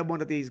 Sometimes I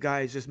wonder if these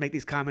guys just make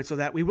these comments so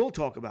that we will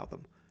talk about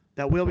them,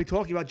 that we'll be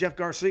talking about Jeff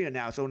Garcia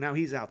now. So now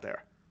he's out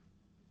there.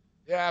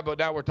 Yeah, but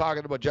now we're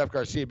talking about Jeff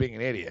Garcia being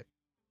an idiot.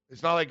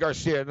 It's not like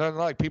Garcia. Not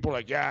like people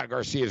yeah,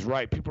 Garcia's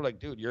right. People are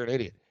dude, you're an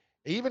idiot.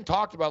 He even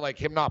talked about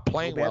him not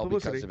playing well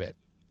because of it.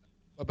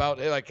 About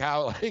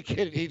how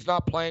he's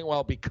not playing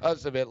well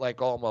because of it,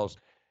 almost.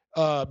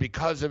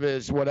 Because of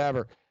his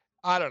whatever.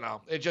 I don't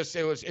know.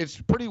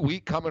 It's pretty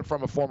weak coming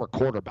from a former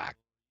quarterback.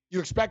 You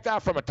expect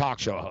that from a talk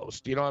show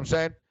host, you know what I'm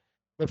saying?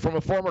 But from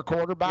a former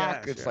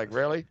quarterback, it's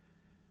really?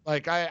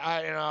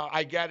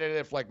 I get it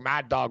if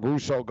Mad Dog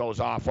Russo goes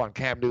off on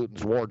Cam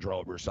Newton's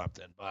wardrobe or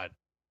something, but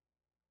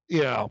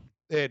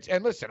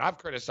and listen, I've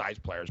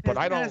criticized players, but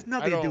I don't. It has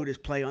nothing to do with his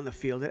play on the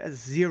field. It has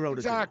zero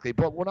to do. Exactly,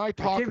 but when I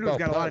talk about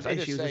got players, a lot of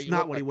issues. It's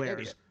not what he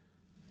wears.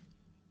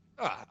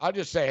 I'll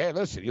just say, hey,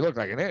 listen, you look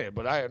like an idiot,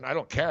 but I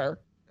don't care.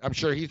 I'm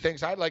sure he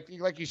thinks I'd like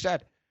you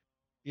said.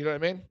 You know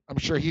what I mean? I'm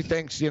sure he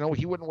thinks, he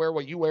wouldn't wear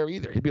what you wear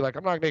either. He'd be like,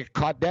 I'm not going to get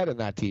caught dead in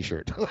that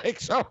T-shirt.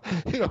 So,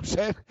 you know what I'm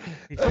saying?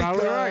 He's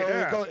probably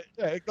right,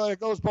 yeah. It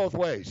goes both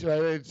ways. Right?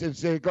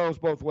 It goes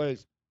both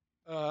ways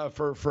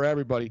for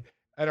everybody.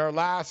 And our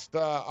last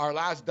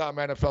dumb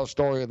NFL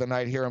story of the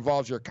night here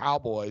involves your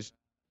Cowboys.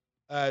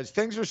 As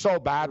things are so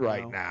bad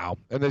right now,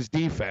 and this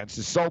defense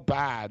is so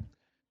bad,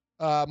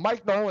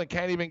 Mike Nolan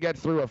can't even get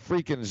through a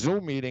freaking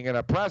Zoom meeting and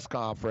a press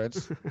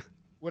conference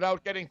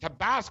without getting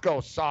Tabasco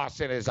sauce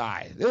in his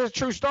eye. This is a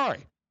true story.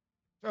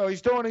 So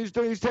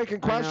he's taking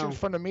questions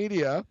from the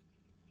media,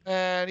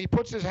 and he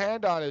puts his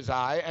hand on his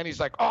eye, and he's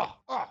like, oh.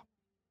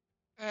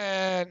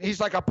 And he's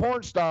like a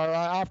porn star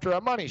after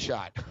a money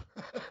shot.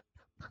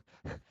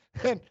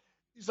 And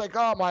he's like,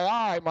 oh, my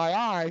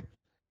eye.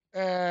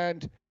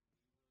 And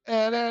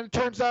then it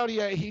turns out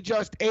he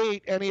just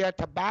ate, and he had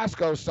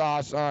Tabasco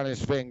sauce on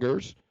his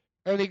fingers.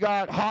 And he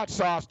got hot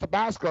sauce,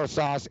 Tabasco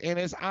sauce in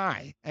his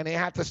eye, and he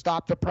had to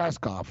stop the press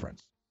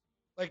conference.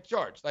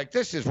 George,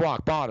 this is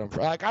rock bottom.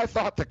 I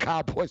thought the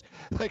Cowboys,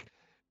 when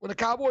the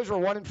Cowboys were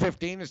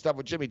 1-15 and stuff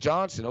with Jimmy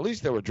Johnson, at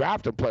least they were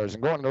drafting players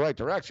and going in the right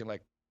direction.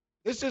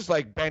 This is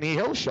like Benny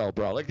Hill show,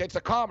 bro. It's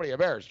a comedy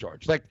of errors,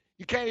 George.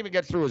 You can't even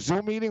get through a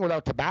Zoom meeting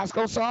without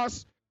Tabasco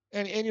sauce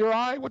in your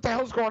eye. What the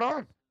hell's going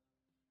on?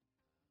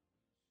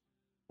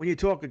 When you're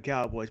talking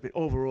Cowboys, but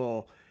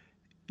overall,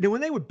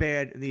 when they were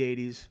bad in the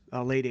 80s,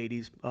 late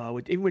 80s,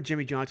 even with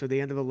Jimmy Johnson, the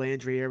end of the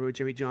Landry era with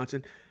Jimmy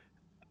Johnson,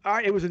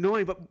 it was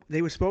annoying, but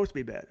they were supposed to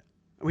be bad.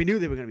 We knew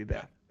they were going to be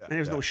bad. And there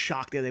was no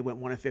shock there. They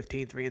went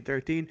 1-15,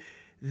 3-13.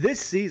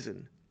 This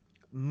season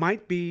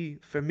might be,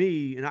 for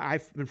me, and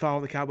I've been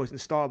following the Cowboys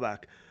since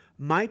Starbuck,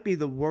 might be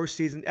the worst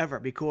season ever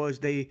because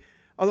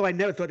although I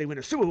never thought they'd win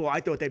a Super Bowl, I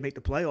thought they'd make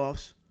the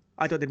playoffs.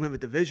 I thought they'd win the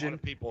division.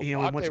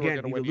 Once again,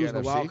 either lose the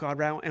wild card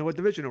round and what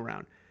divisional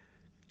round.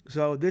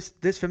 So this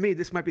for me,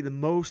 this might be the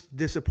most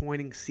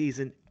disappointing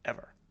season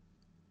ever.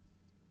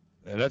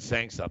 Yeah, that's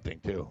saying something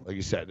too. Like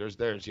you said, there's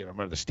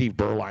remember the Steve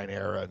Berline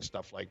era and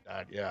stuff like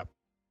that. Yeah.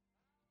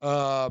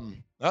 Well,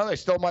 they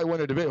still might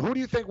win a division. Who do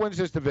you think wins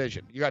this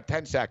division? You got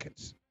 10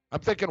 seconds. I'm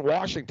thinking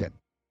Washington.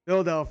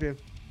 Philadelphia.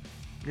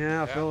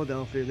 Yeah,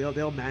 Philadelphia.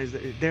 They'll manage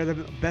it. They're the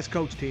best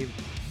coach team.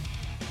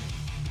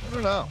 I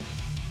don't know.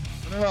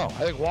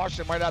 I think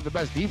Washington might have the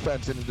best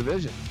defense in the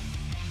division.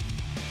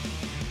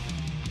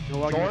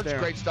 George,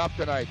 great stuff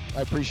tonight.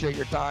 I appreciate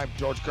your time.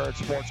 George Kurtz,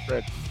 Sports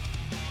Grid.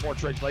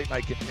 Sports Ridge Late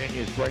Night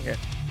continues. Bring it.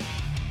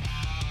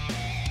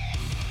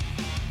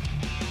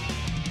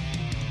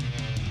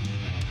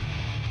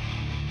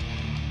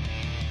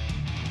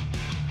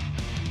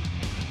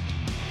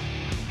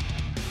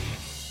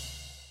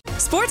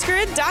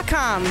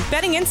 SportsGrid.com.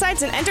 Betting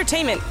insights and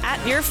entertainment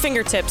at your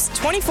fingertips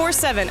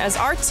 24/7 as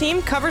our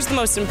team covers the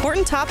most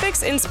important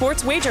topics in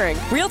sports wagering.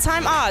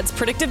 Real-time odds,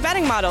 predictive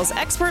betting models,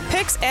 expert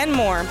picks, and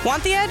more.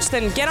 Want the edge?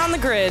 Then get on the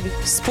grid.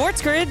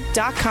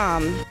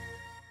 SportsGrid.com.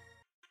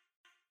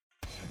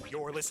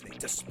 You're listening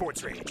to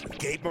Sports Rage with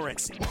Gabe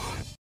Morency.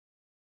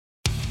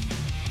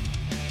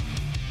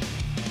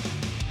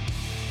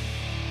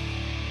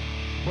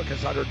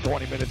 Quickest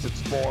 120 minutes in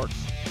sports.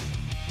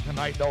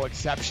 Tonight, no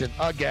exception.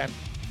 Again.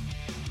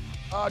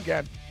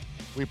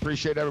 We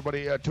appreciate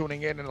everybody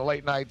tuning in the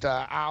late night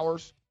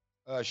hours.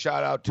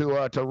 Shout out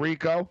to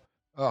Rico,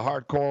 a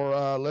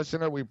hardcore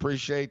listener. We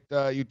appreciate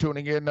you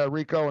tuning in,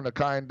 Rico, and the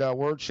kind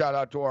words. Shout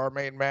out to our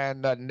main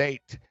man,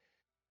 Nate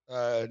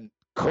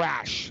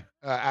Crash,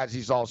 as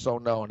he's also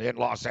known, in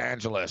Los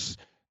Angeles,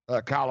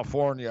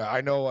 California.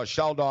 I know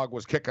Shell Dog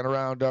was kicking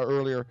around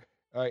earlier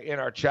in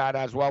our chat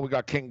as well. We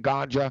got King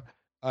Ganja,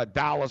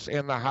 Dallas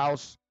in the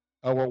house.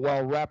 We're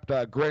well repped.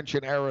 Grinch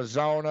in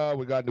Arizona.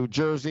 We got New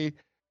Jersey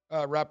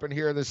repping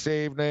here this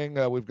evening.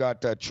 We've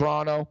got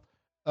Toronto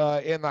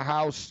in the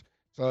house.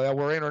 So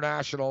we're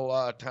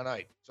international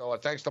tonight. So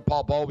thanks to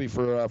Paul Bobby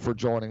for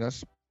joining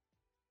us,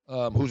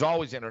 who's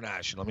always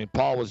international. I mean,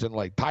 Paul was in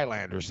like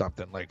Thailand or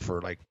something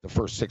for the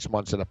first 6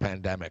 months of the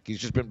pandemic. He's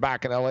just been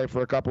back in L.A.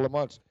 for a couple of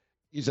months.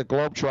 He's a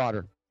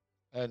globetrotter.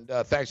 And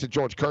thanks to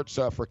George Kurtz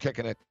for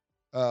kicking it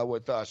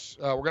with us.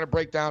 We're going to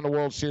break down the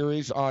World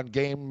Series on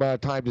game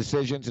time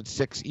decisions at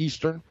 6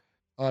 Eastern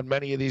on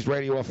many of these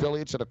radio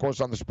affiliates and, of course,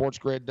 on the Sports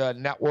Grid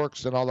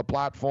networks and all the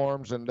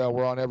platforms. And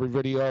we're on every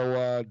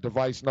video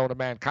device known to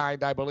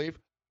mankind, I believe,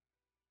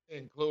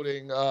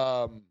 including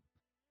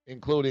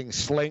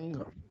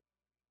Sling,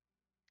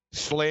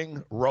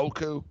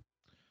 Roku,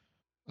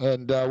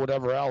 and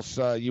whatever else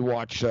you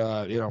watch.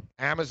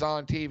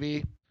 Amazon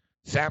TV,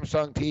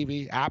 Samsung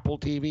TV, Apple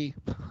TV,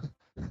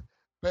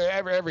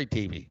 every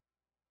TV.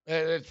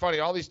 It's funny,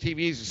 all these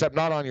TVs, except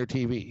not on your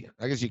TV.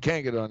 I guess you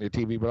can get it on your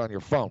TV, but on your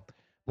phone.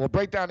 We'll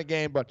break down the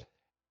game, but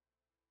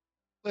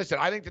listen,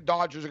 I think the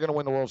Dodgers are going to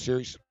win the World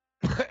Series,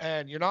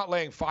 and you're not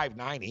laying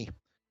 590.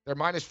 They're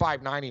minus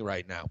 590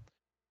 right now.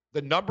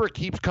 The number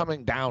keeps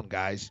coming down,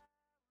 guys.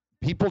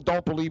 People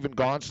don't believe in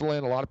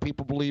Gonsolin. A lot of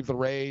people believe the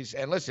Rays.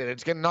 And listen,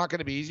 it's not going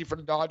to be easy for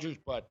the Dodgers,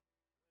 but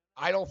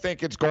I don't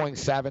think it's going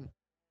 7.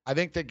 I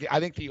think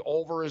the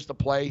over is the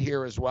play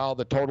here as well.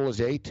 The total is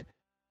 8.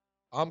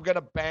 I'm going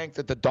to bank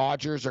that the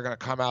Dodgers are going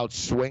to come out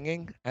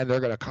swinging, and they're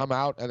going to come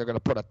out, and they're going to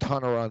put a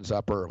ton of runs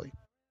up early.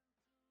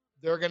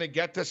 They're going to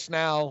get to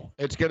Snell.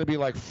 It's going to be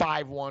like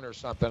 5-1 or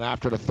something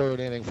after the third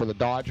inning for the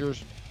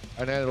Dodgers,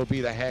 and then it'll be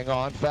the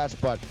hang-on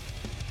fest. But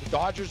the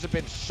Dodgers have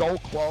been so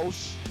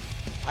close,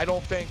 I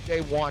don't think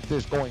they want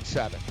this going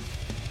 7.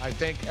 I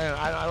think,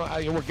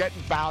 and we're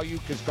getting value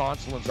because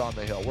Gonsolin's on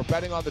the hill. We're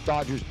betting on the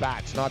Dodgers'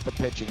 bats, not the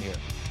pitching here.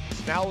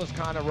 Snell is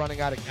kind of running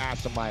out of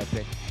gas, in my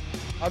opinion.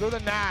 Other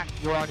than that,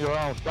 you're on your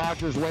own.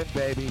 Dodgers win,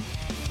 baby.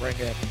 Bring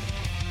it.